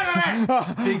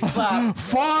you. Big slap.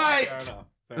 Fight!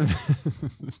 Fair enough.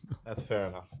 That's fair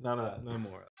enough. No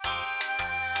more.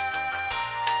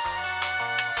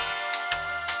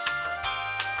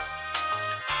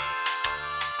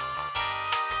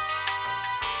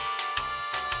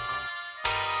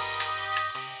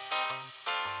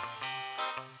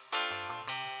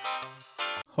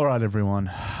 All right,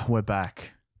 everyone, we're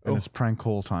back. And it's prank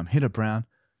call time. Hit it, Brown.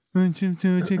 Oh,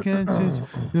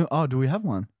 do we have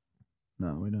one?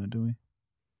 No, we don't, do we?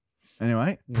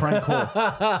 Anyway, prank call.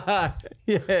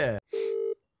 Yeah.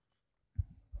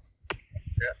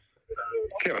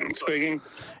 Kevin speaking.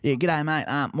 Yeah, g'day, mate.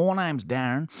 My name's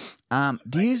Darren.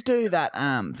 Do you do that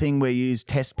thing where you use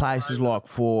test places like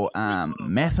for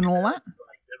meth and all that?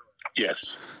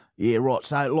 Yes. Yeah, right.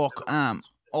 So, like,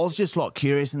 I was just like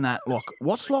curious in that, like,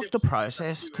 what's like the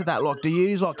process to that? Like, do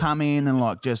you like come in and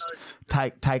like just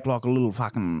take like a little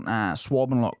fucking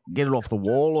swab and like get it off the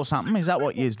wall or something? Is that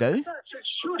what you do?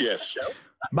 Yes.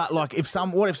 But like,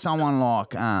 what if someone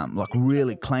like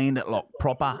really cleaned it like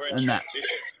proper and that?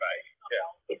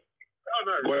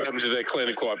 What happens if they clean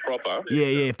it quite proper? Yeah.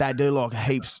 If they do like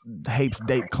heaps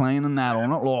deep clean and that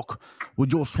on it, like,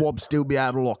 would your swab still be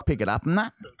able to like pick it up and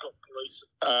that?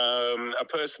 A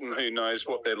person who knows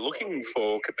what they're looking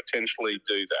for could potentially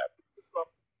do that.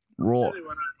 Right.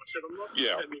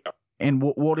 Yeah. And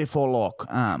what if I like,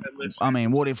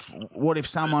 what if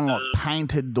someone like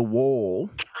painted the wall?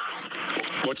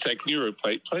 What's that? Can you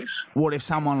repeat, please? What if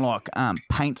someone like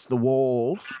paints the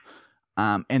walls,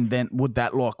 and then would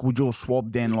your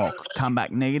swab then like come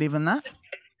back negative in that?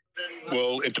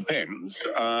 Well, it depends,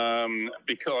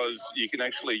 because you can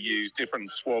actually use different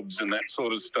swabs and that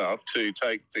sort of stuff to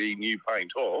take the new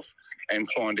paint off and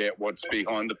find out what's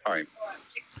behind the paint.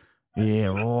 Yeah,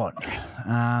 right.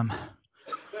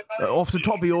 Off the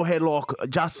top of your head, like,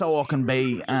 just so I can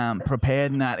be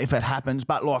prepared in that if it happens,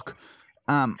 but like,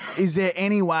 is there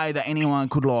any way that anyone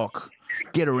could like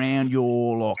get around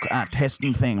your like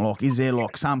testing thing? Like, is there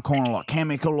like some kind of like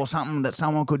chemical or something that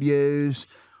someone could use?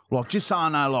 Like, just so I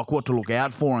know like what to look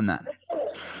out for in that.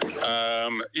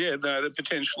 Yeah, no, there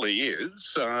potentially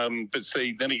is. But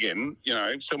see, then again, you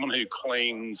know, someone who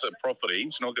cleans a property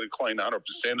is not going to clean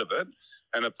 100% of it.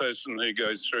 And a person who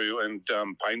goes through and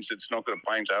paints it's not going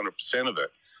to paint 100% of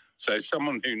it. So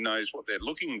someone who knows what they're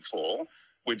looking for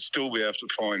would still be able to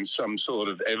find some sort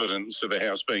of evidence of a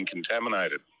house being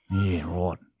contaminated. Yeah,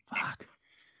 right. Fuck.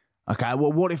 Okay,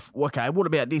 well, what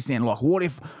about this then? Like, what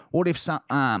if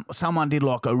someone did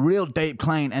like a real deep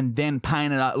clean and then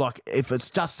painted up, like, if it's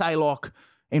just say like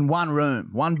in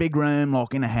one big room,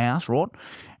 like in a house, right?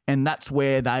 And that's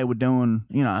where they were doing,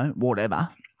 you know, whatever,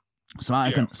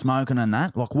 smoking and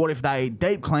that. Like, what if they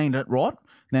deep cleaned it, right?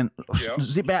 Then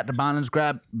zip out to Bunnings,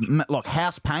 grab like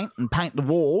house paint and paint the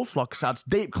walls, like, so it's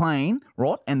deep clean,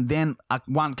 right? And then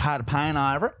one coat of paint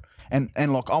over it. And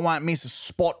like, I won't miss a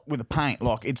spot with the paint.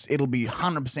 Like, it'll be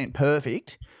 100%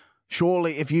 perfect.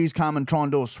 Surely, if you come and try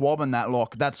and do a swab and that,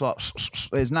 like, that's like,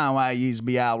 there's no way you'll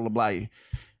be able to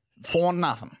find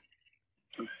nothing.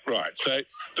 Right. So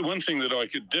the one thing that I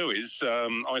could do is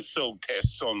I sell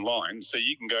tests online, so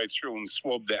you can go through and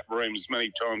swab that room as many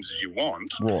times as you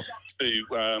want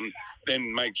to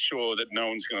then make sure that no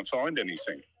one's going to find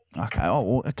anything. Okay. Oh,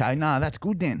 well, okay. No, that's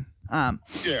good then.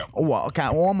 Yeah. Well, okay.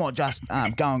 Well, I might just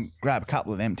go and grab a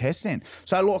couple of them tests then.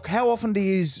 So, look, how often do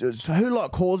you? So who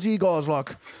like calls you guys?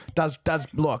 Like, does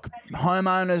like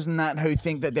homeowners and that who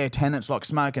think that their tenants like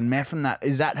smoking meth and that?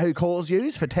 Is that who calls you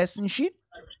for tests and shit?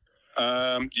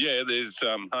 Yeah. There's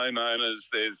homeowners.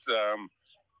 There's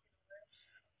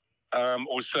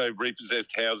also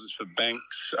repossessed houses for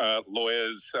banks,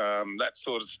 lawyers, that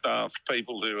sort of stuff.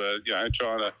 People who are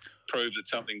trying to prove that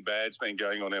something bad's been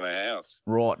going on in a house.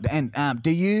 Right. And do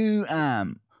you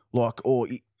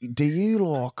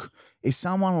if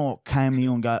someone like came to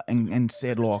you and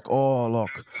said like, oh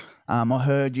look, I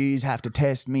heard you have to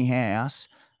test me house.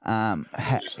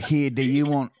 Here,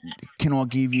 can I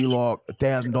give you like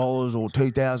 $1,000 or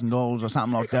 $2,000 or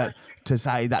something like that to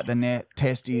say that the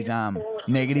test is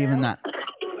negative and that?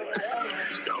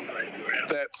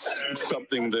 That's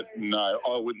something that no,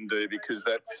 I wouldn't do, because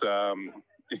that's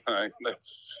that's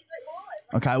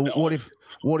okay.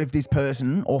 What if this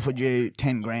person offered you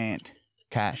 10 grand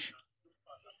cash?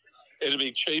 It'd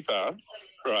be cheaper,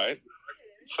 right,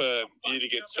 for you to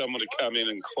get someone to come in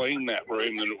and clean that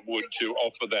room than it would to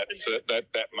offer that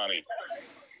money.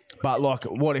 But like,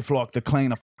 what if like the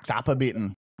cleaner fucks up a bit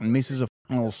and misses a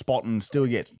little spot and still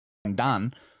gets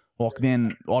done? Like,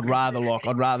 then I'd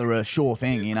rather a sure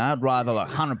thing, you know. I'd rather like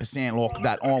 100% like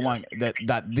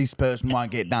that this person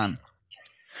won't get done.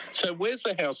 So where's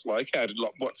the house located?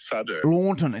 Like, what suburb?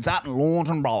 Launton. It's up in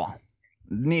Launton, brother,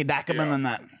 near Dackerman and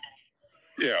that.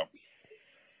 Yeah.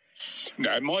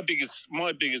 No, my biggest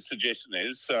suggestion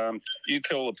is you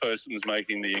tell the person who's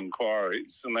making the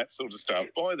inquiries and that sort of stuff,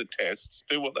 buy the tests,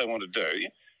 do what they want to do,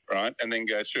 right, and then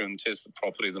go through and test the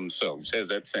property themselves. How's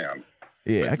that sound?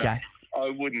 Yeah, okay. No, I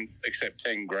wouldn't accept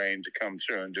 10 grand to come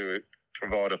through and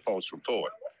provide a false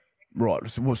report. Right.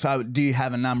 So do you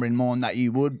have a number in mind that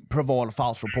you would provide a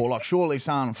false report? Like, surely if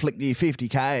someone flicked you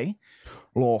 50K,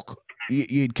 like,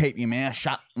 you'd keep your mouth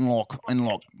shut and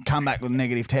come back with a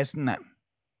negative test and that.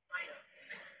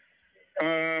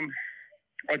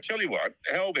 I tell you what,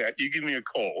 how about you give me a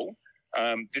call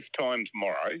this time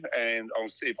tomorrow, and I'll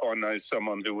see if I know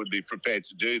someone who would be prepared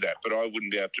to do that, but I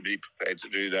wouldn't be able to be prepared to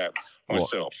do that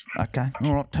myself. Okay.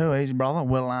 All right. Too easy, brother.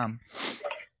 Well,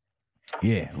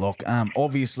 yeah, look,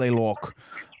 obviously, look,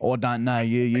 I don't know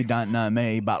you, you don't know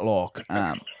me, but look,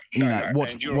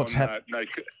 what's happening?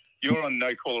 You're on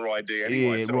no caller ID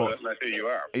anyway, yeah, so right. I don't know who you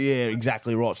are. Yeah,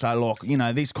 exactly right. So,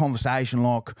 like, this conversation,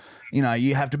 like,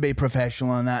 you have to be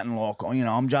professional in that, and like,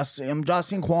 I'm just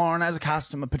inquiring as a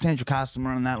customer, potential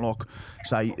customer, and that, like,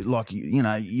 so, like,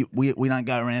 we don't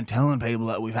go around telling people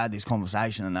that we've had this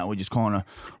conversation and that. We just kind of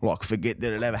like forget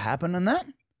that it ever happened and that.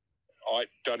 I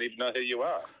don't even know who you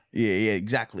are. Yeah,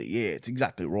 exactly. Yeah, it's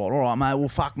exactly right. All right, mate. Well,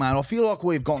 fuck, mate. I feel like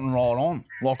we've gotten right on.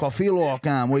 Like, I feel like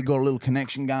we've got a little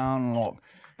connection going. Like,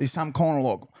 there's some kind of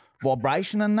like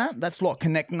vibration in that. That's like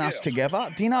connecting us together.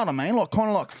 Do you know what I mean? Like, kind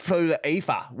of like through the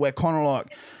ether. We're kind of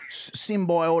like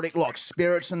symbiotic, like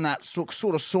spirits and that sort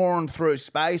of soaring through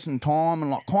space and time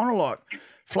and like kind of like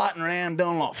floating around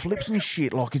doing like flips and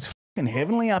shit. Like, it's fucking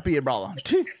heavenly up here, brother.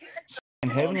 It's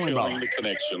fucking heavenly, brother. The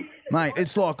connection, mate.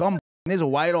 It's like there's a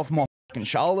weight off my fucking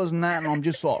shoulders and that, and I'm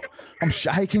just like, I'm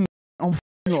shaking. I'm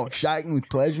like shaking with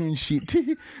pleasure and shit.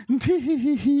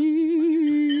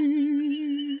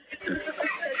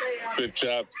 But,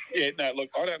 yeah, no, look,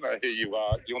 I don't know who you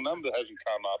are. Your number hasn't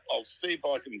come up. I'll see if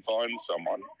I can find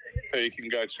someone who can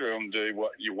go through and do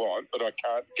what you want, but I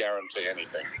can't guarantee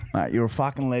anything. Mate, you're a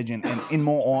fucking legend. And in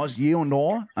my eyes, you and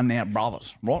I are now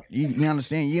brothers, right? You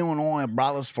understand? You and I are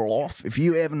brothers for life. If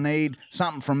you ever need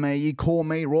something from me, you call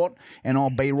me, right? And I'll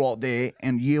be right there.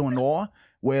 And you and I,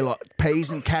 we're like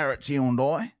peas and carrots, you and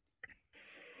I.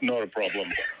 Not a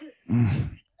problem.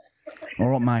 All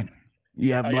right, mate.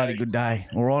 You have a bloody good day.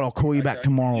 All right, I'll call you back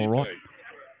tomorrow, all right?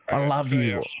 I love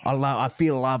you. I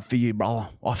feel love for you, brother.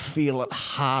 I feel it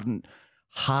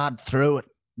hard through it.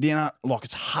 You know, like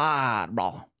it's hard,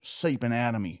 brother. Seeping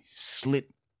out of me. Slit.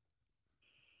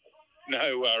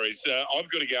 No worries. I've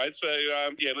got to go. So,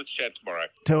 yeah, let's chat tomorrow.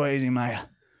 Too easy, mate.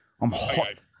 I'm hot.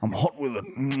 Okay. I'm hot with it.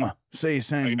 Mwah. See you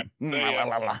soon. Okay. See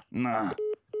ya. Nah.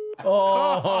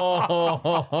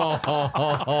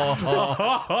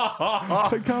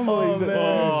 I can't believe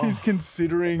that he's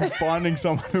considering finding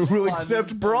someone who will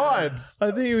accept bribes.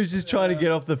 I think he was just trying to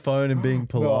get off the phone and being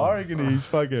polite. No, I reckon he's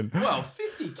fucking. Well,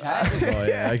 50K. Oh,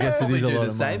 yeah, I guess it is a do lot the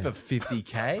of same money. for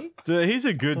 50K. Dude, he's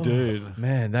a good dude.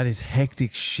 Man, that is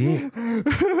hectic shit.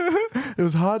 It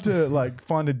was hard to like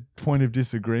find a point of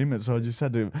disagreement, so I just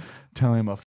had to tell him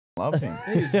I loved him.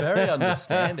 He was very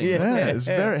understanding. Yeah, it's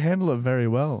handle it very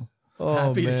well. Oh,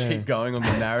 Happy man. to keep going on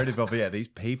the narrative of these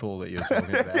people that you're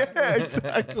talking about. Yeah,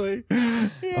 exactly.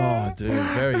 Oh, dude,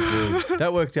 very good.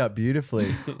 That worked out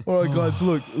beautifully. All right, guys.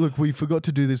 Look. We forgot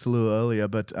to do this a little earlier,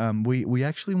 but we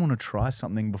actually want to try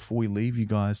something before we leave you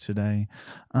guys today.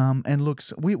 And look,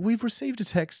 we've received a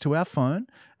text to our phone,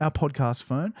 our podcast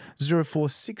phone,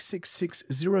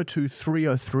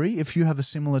 0466602303. If you have a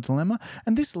similar dilemma,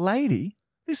 and this lady,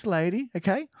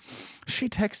 okay, she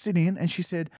texted in and she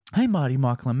said, "Hey, Marty,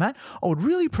 Michael, and Matt, I would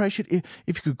really appreciate it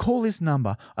if you could call this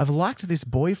number. I've liked this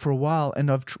boy for a while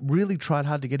and I've really tried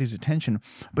hard to get his attention,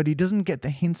 but he doesn't get the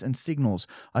hints and signals.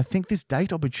 I think this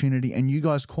date opportunity and you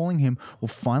guys calling him will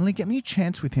finally get me a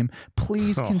chance with him.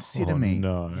 Please consider me."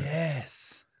 No.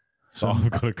 Yes. So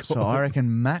I've got to call. So I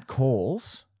reckon Matt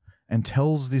calls and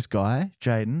tells this guy,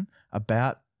 Jaden,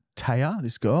 about Taya,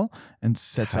 this girl, and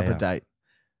sets up a Taya. date.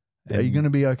 Are you going to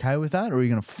be okay with that, or are you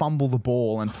going to fumble the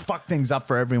ball and fuck things up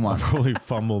for everyone? Probably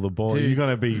fumble the ball. Dude. You're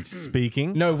going to be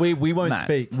speaking? No, we won't Matt,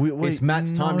 speak. we- It's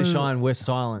Matt's time to no. shine. We're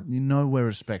silent. You know we're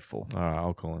respectful. All right,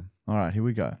 I'll call him. All right, here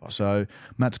we go. So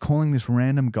Matt's calling this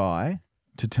random guy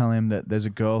to tell him that there's a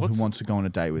girl who wants to go on a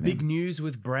date with Big him. news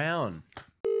with Brown.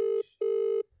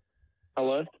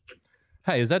 Hello?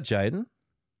 Hey, is that Jaden?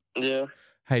 Yeah.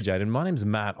 Hey, Jaden. My name's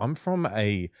Matt. I'm from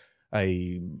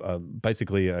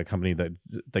basically a company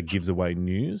that gives away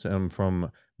news. I'm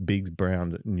from Big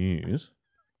Brown News.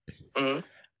 Mm-hmm.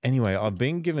 Anyway, I've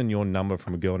been given your number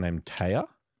from a girl named Taya.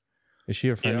 Is she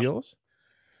a friend of yours?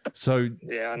 So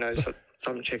Yeah, I know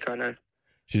some chick I know.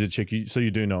 she's a chick. So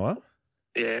you do know her?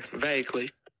 Yeah, vaguely.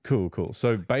 Cool.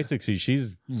 So basically,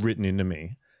 she's written into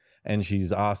me, and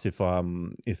she's asked if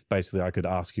basically I could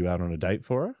ask you out on a date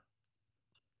for her.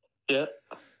 Yeah.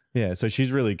 Yeah. So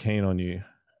she's really keen on you,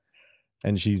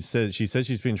 and she says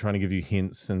she's been trying to give you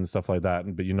hints and stuff like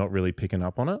that, but you're not really picking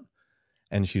up on it.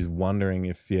 And she's wondering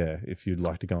if you'd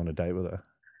like to go on a date with her.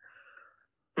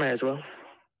 May as well.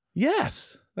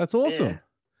 Yes, that's awesome. Yeah.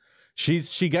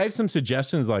 She gave some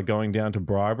suggestions like going down to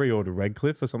Bribery or to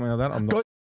Redcliffe or something like that. I'm not,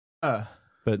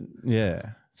 but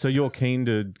yeah. So you're keen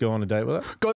to go on a date with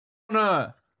her?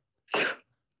 No.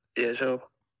 Yeah, sure.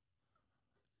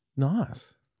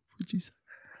 Nice. What'd you say?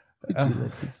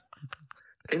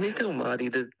 Can you tell Marty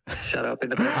to shut up in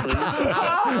the back, please?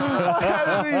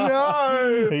 How did he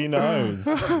know? He knows.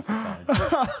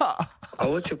 I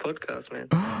watch your podcast, man.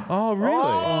 Oh, really?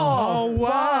 Oh,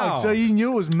 wow. So you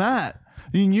knew it was Matt.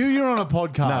 You knew you were on a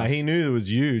podcast. No, he knew it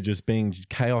was you just being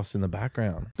chaos in the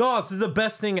background. Oh, this is the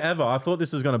best thing ever. I thought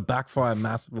this was going to backfire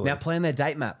massively. Now plan their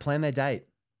date, Matt. Plan their date.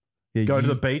 Yeah, Go to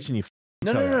the beach and you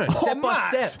No. Step by Matt.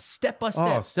 step. Step by Oh,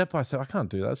 step. step by step. I can't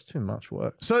do that. That's too much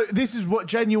work. So this is what,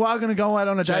 Jaden, you are going to go out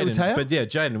on a date with Taya? But yeah,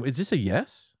 Jaden, is this a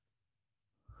yes?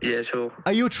 Yeah, sure.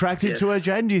 Are you attracted to her, Yes.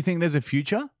 Jaden? Do you think there's a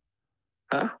future?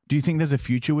 Huh? Do you think there's a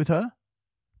future with her?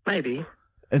 Maybe.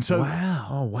 And so, Wow.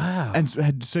 Oh, wow. and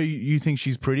so you think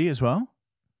she's pretty as well?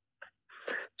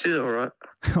 She's all right.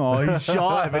 Oh, he's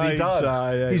shy, but he He's does.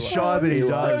 shy, yeah, He's shy, but he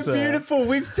does. So beautiful.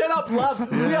 We've set up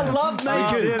love. We are love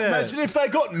makers. did it. Imagine if they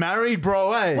got married,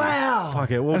 bro, eh? Wow.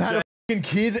 Fuck it. Well, And had a fucking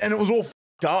kid and it was all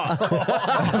fucked up.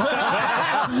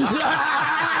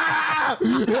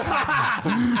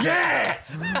 Yeah!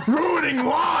 Ruining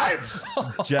lives!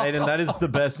 Jaden, that is the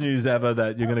best news ever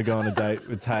that you're going to go on a date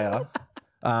with Taya.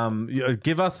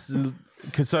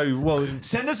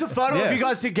 Send us a photo Yeah. of you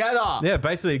guys together. Yeah,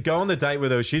 basically, go on the date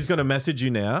with her. She's going to message you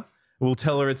now. We'll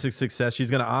tell her it's a success. She's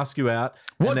going to ask you out.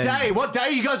 What day? What day are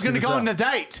you guys going to go on the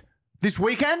date? This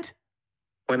weekend?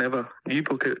 Whenever. You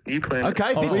book it. You plan it.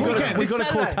 Okay, this weekend. we gotta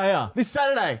call Taya. This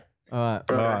Saturday. All right.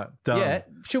 All right, done. Yeah.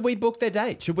 Should we book their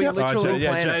date? Should we All right, literally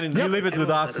plan Jaden, it? you leave it with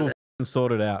us. We'll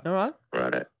sort it out. All right.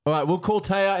 Right. All right, we'll call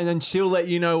Taya and then she'll let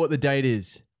you know what the date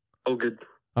is. All good.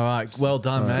 All right, well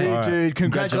done, See mate. you, All right. dude.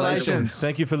 Congratulations.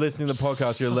 Thank you for listening to the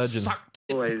podcast. You're a legend.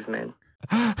 Always, man.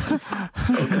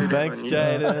 Thanks,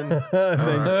 Jaden.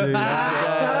 Thanks, dude.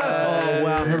 Oh,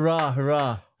 wow. Hurrah,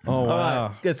 hurrah. Oh, All wow.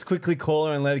 right, let's quickly call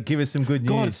her and let her give us some good news.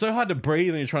 God, it's so hard to breathe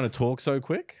when you're trying to talk so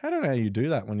quick. I don't know how you do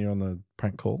that when you're on the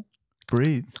prank call.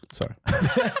 Breathe. Sorry.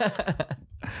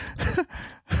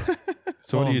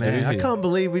 So what do you do here? I can't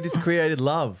believe we just created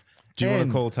love. Do you want Man.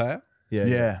 to call Taya?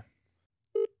 Yeah.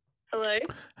 Hello,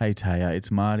 Hey, Taya.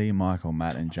 It's Marty, Michael,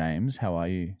 Matt, and James. How are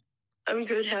you? I'm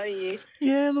good. How are you?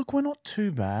 Yeah, look, we're not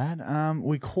too bad.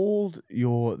 We called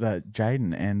that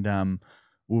Jaden, and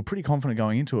we were pretty confident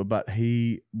going into it, but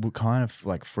he kind of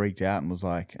like freaked out and was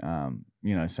like,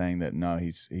 saying that no,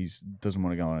 he's doesn't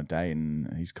want to go on a date,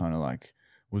 and he's kind of like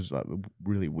was like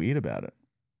really weird about it.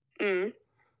 Mm.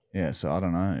 Yeah, so I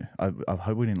don't know. I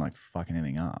hope we didn't like fuck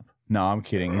anything up. No, I'm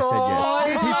kidding. He said yes.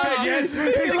 He said yes. He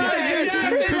said yes.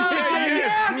 He said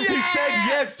yes. He said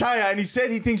yes, Taya, and he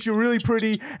said he thinks you're really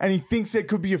pretty, and he thinks there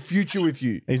could be a future with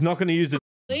you. He's not going to use the.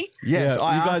 Really? Yes, Yeah,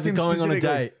 I you asked guys are him going on a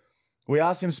specifically. date. We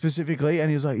asked him specifically, and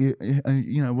he was like, yeah,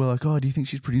 and, we're like, oh, do you think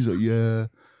she's pretty? He's like, yeah.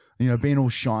 Being all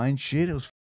shy and shit. It was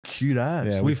cute ass.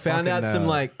 Yeah, We found fucking, out some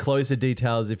like closer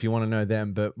details if you want to know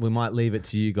them, but we might leave it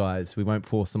to you guys. We won't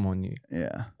force them on you.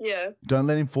 Yeah. Yeah. Don't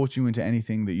let him force you into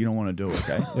anything that you don't want to do,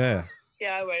 okay? Yeah.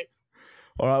 Yeah, I won't.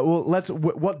 All right, well,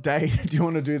 what day do you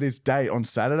want to do this date? On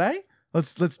Saturday?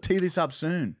 Let's tee this up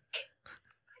soon.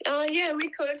 Yeah, we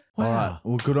could. All right.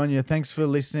 Well, good on you. Thanks for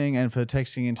listening and for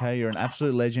texting in, Tay. You're an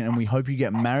absolute legend, and we hope you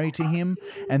get married to him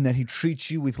and that he treats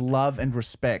you with love and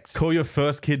respect. Call your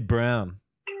first kid Brown.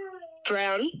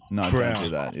 Brown. No, Brown. don't do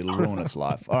that. It'll ruin its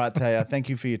life. All right, Taya, thank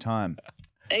you for your time.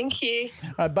 Thank you.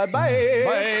 All right, bye-bye.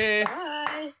 Bye.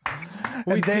 Bye.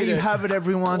 And there you have it,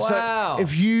 everyone. Wow. So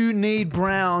if you need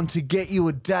Brown to get you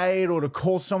a date or to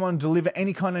call someone, deliver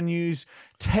any kind of news,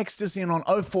 text us in on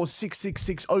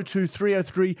 04666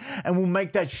 02303 and we'll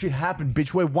make that shit happen,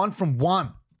 bitch. We're one from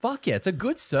one. Fuck yeah, it's a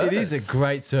good service. It is a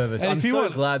great service. And I'm if you so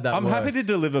want- glad that I'm happy worked. to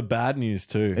deliver bad news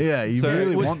too. Yeah, you So-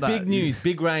 really Well, want it's that. big news,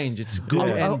 big range. It's good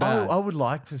and bad. I would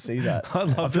like to see that. I'd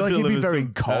love I to feel like he'd be deliver very some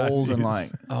bad cold and news. like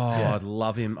Oh, I'd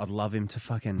love him. I'd love him to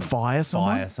fucking fire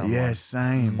someone. Fire someone. Yeah,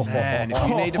 same. Man, if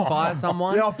you need to fire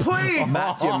someone, Yeah, please.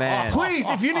 Matt's your man. Please,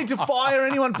 if you need to fire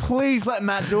anyone, please let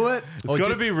Matt do it. It's Or got to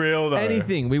just be real though.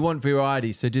 Anything. We want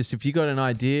variety. So just if you got an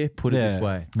idea, put it this Yeah.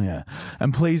 way. Yeah.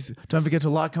 And please don't forget to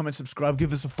like, comment, subscribe,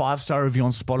 give us a 5-star review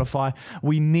on Spotify.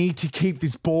 We need to keep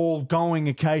this ball going,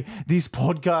 okay? This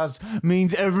podcast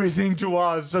means everything to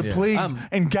us. So please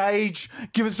engage,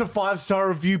 give us a 5-star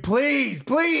review. Please,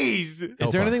 please.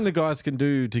 Is there anything the guys can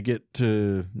do to get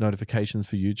to notifications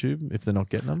for YouTube if they're not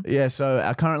getting them? Yeah,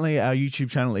 so currently our YouTube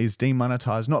channel is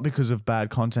demonetized, not because of bad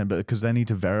content, but because they need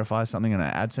to verify something in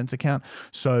our AdSense account.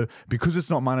 So because it's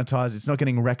not monetized, it's not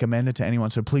getting recommended to anyone.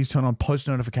 So please turn on post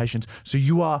notifications so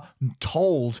you are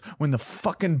told when the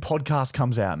fucking podcast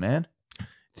comes out, man.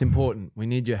 It's important. We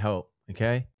need your help.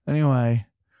 Okay. Anyway,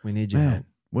 We need your help. man,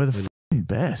 we're the fucking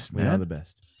best, We man. are the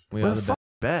best. We We're are the the best.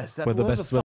 best. That We're the was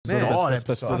best. a We're the fucking best. odd We're the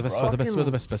best. We're the best. We're the best. We're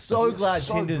the best. We're the best. So glad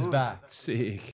So Tinder's good. back. sick.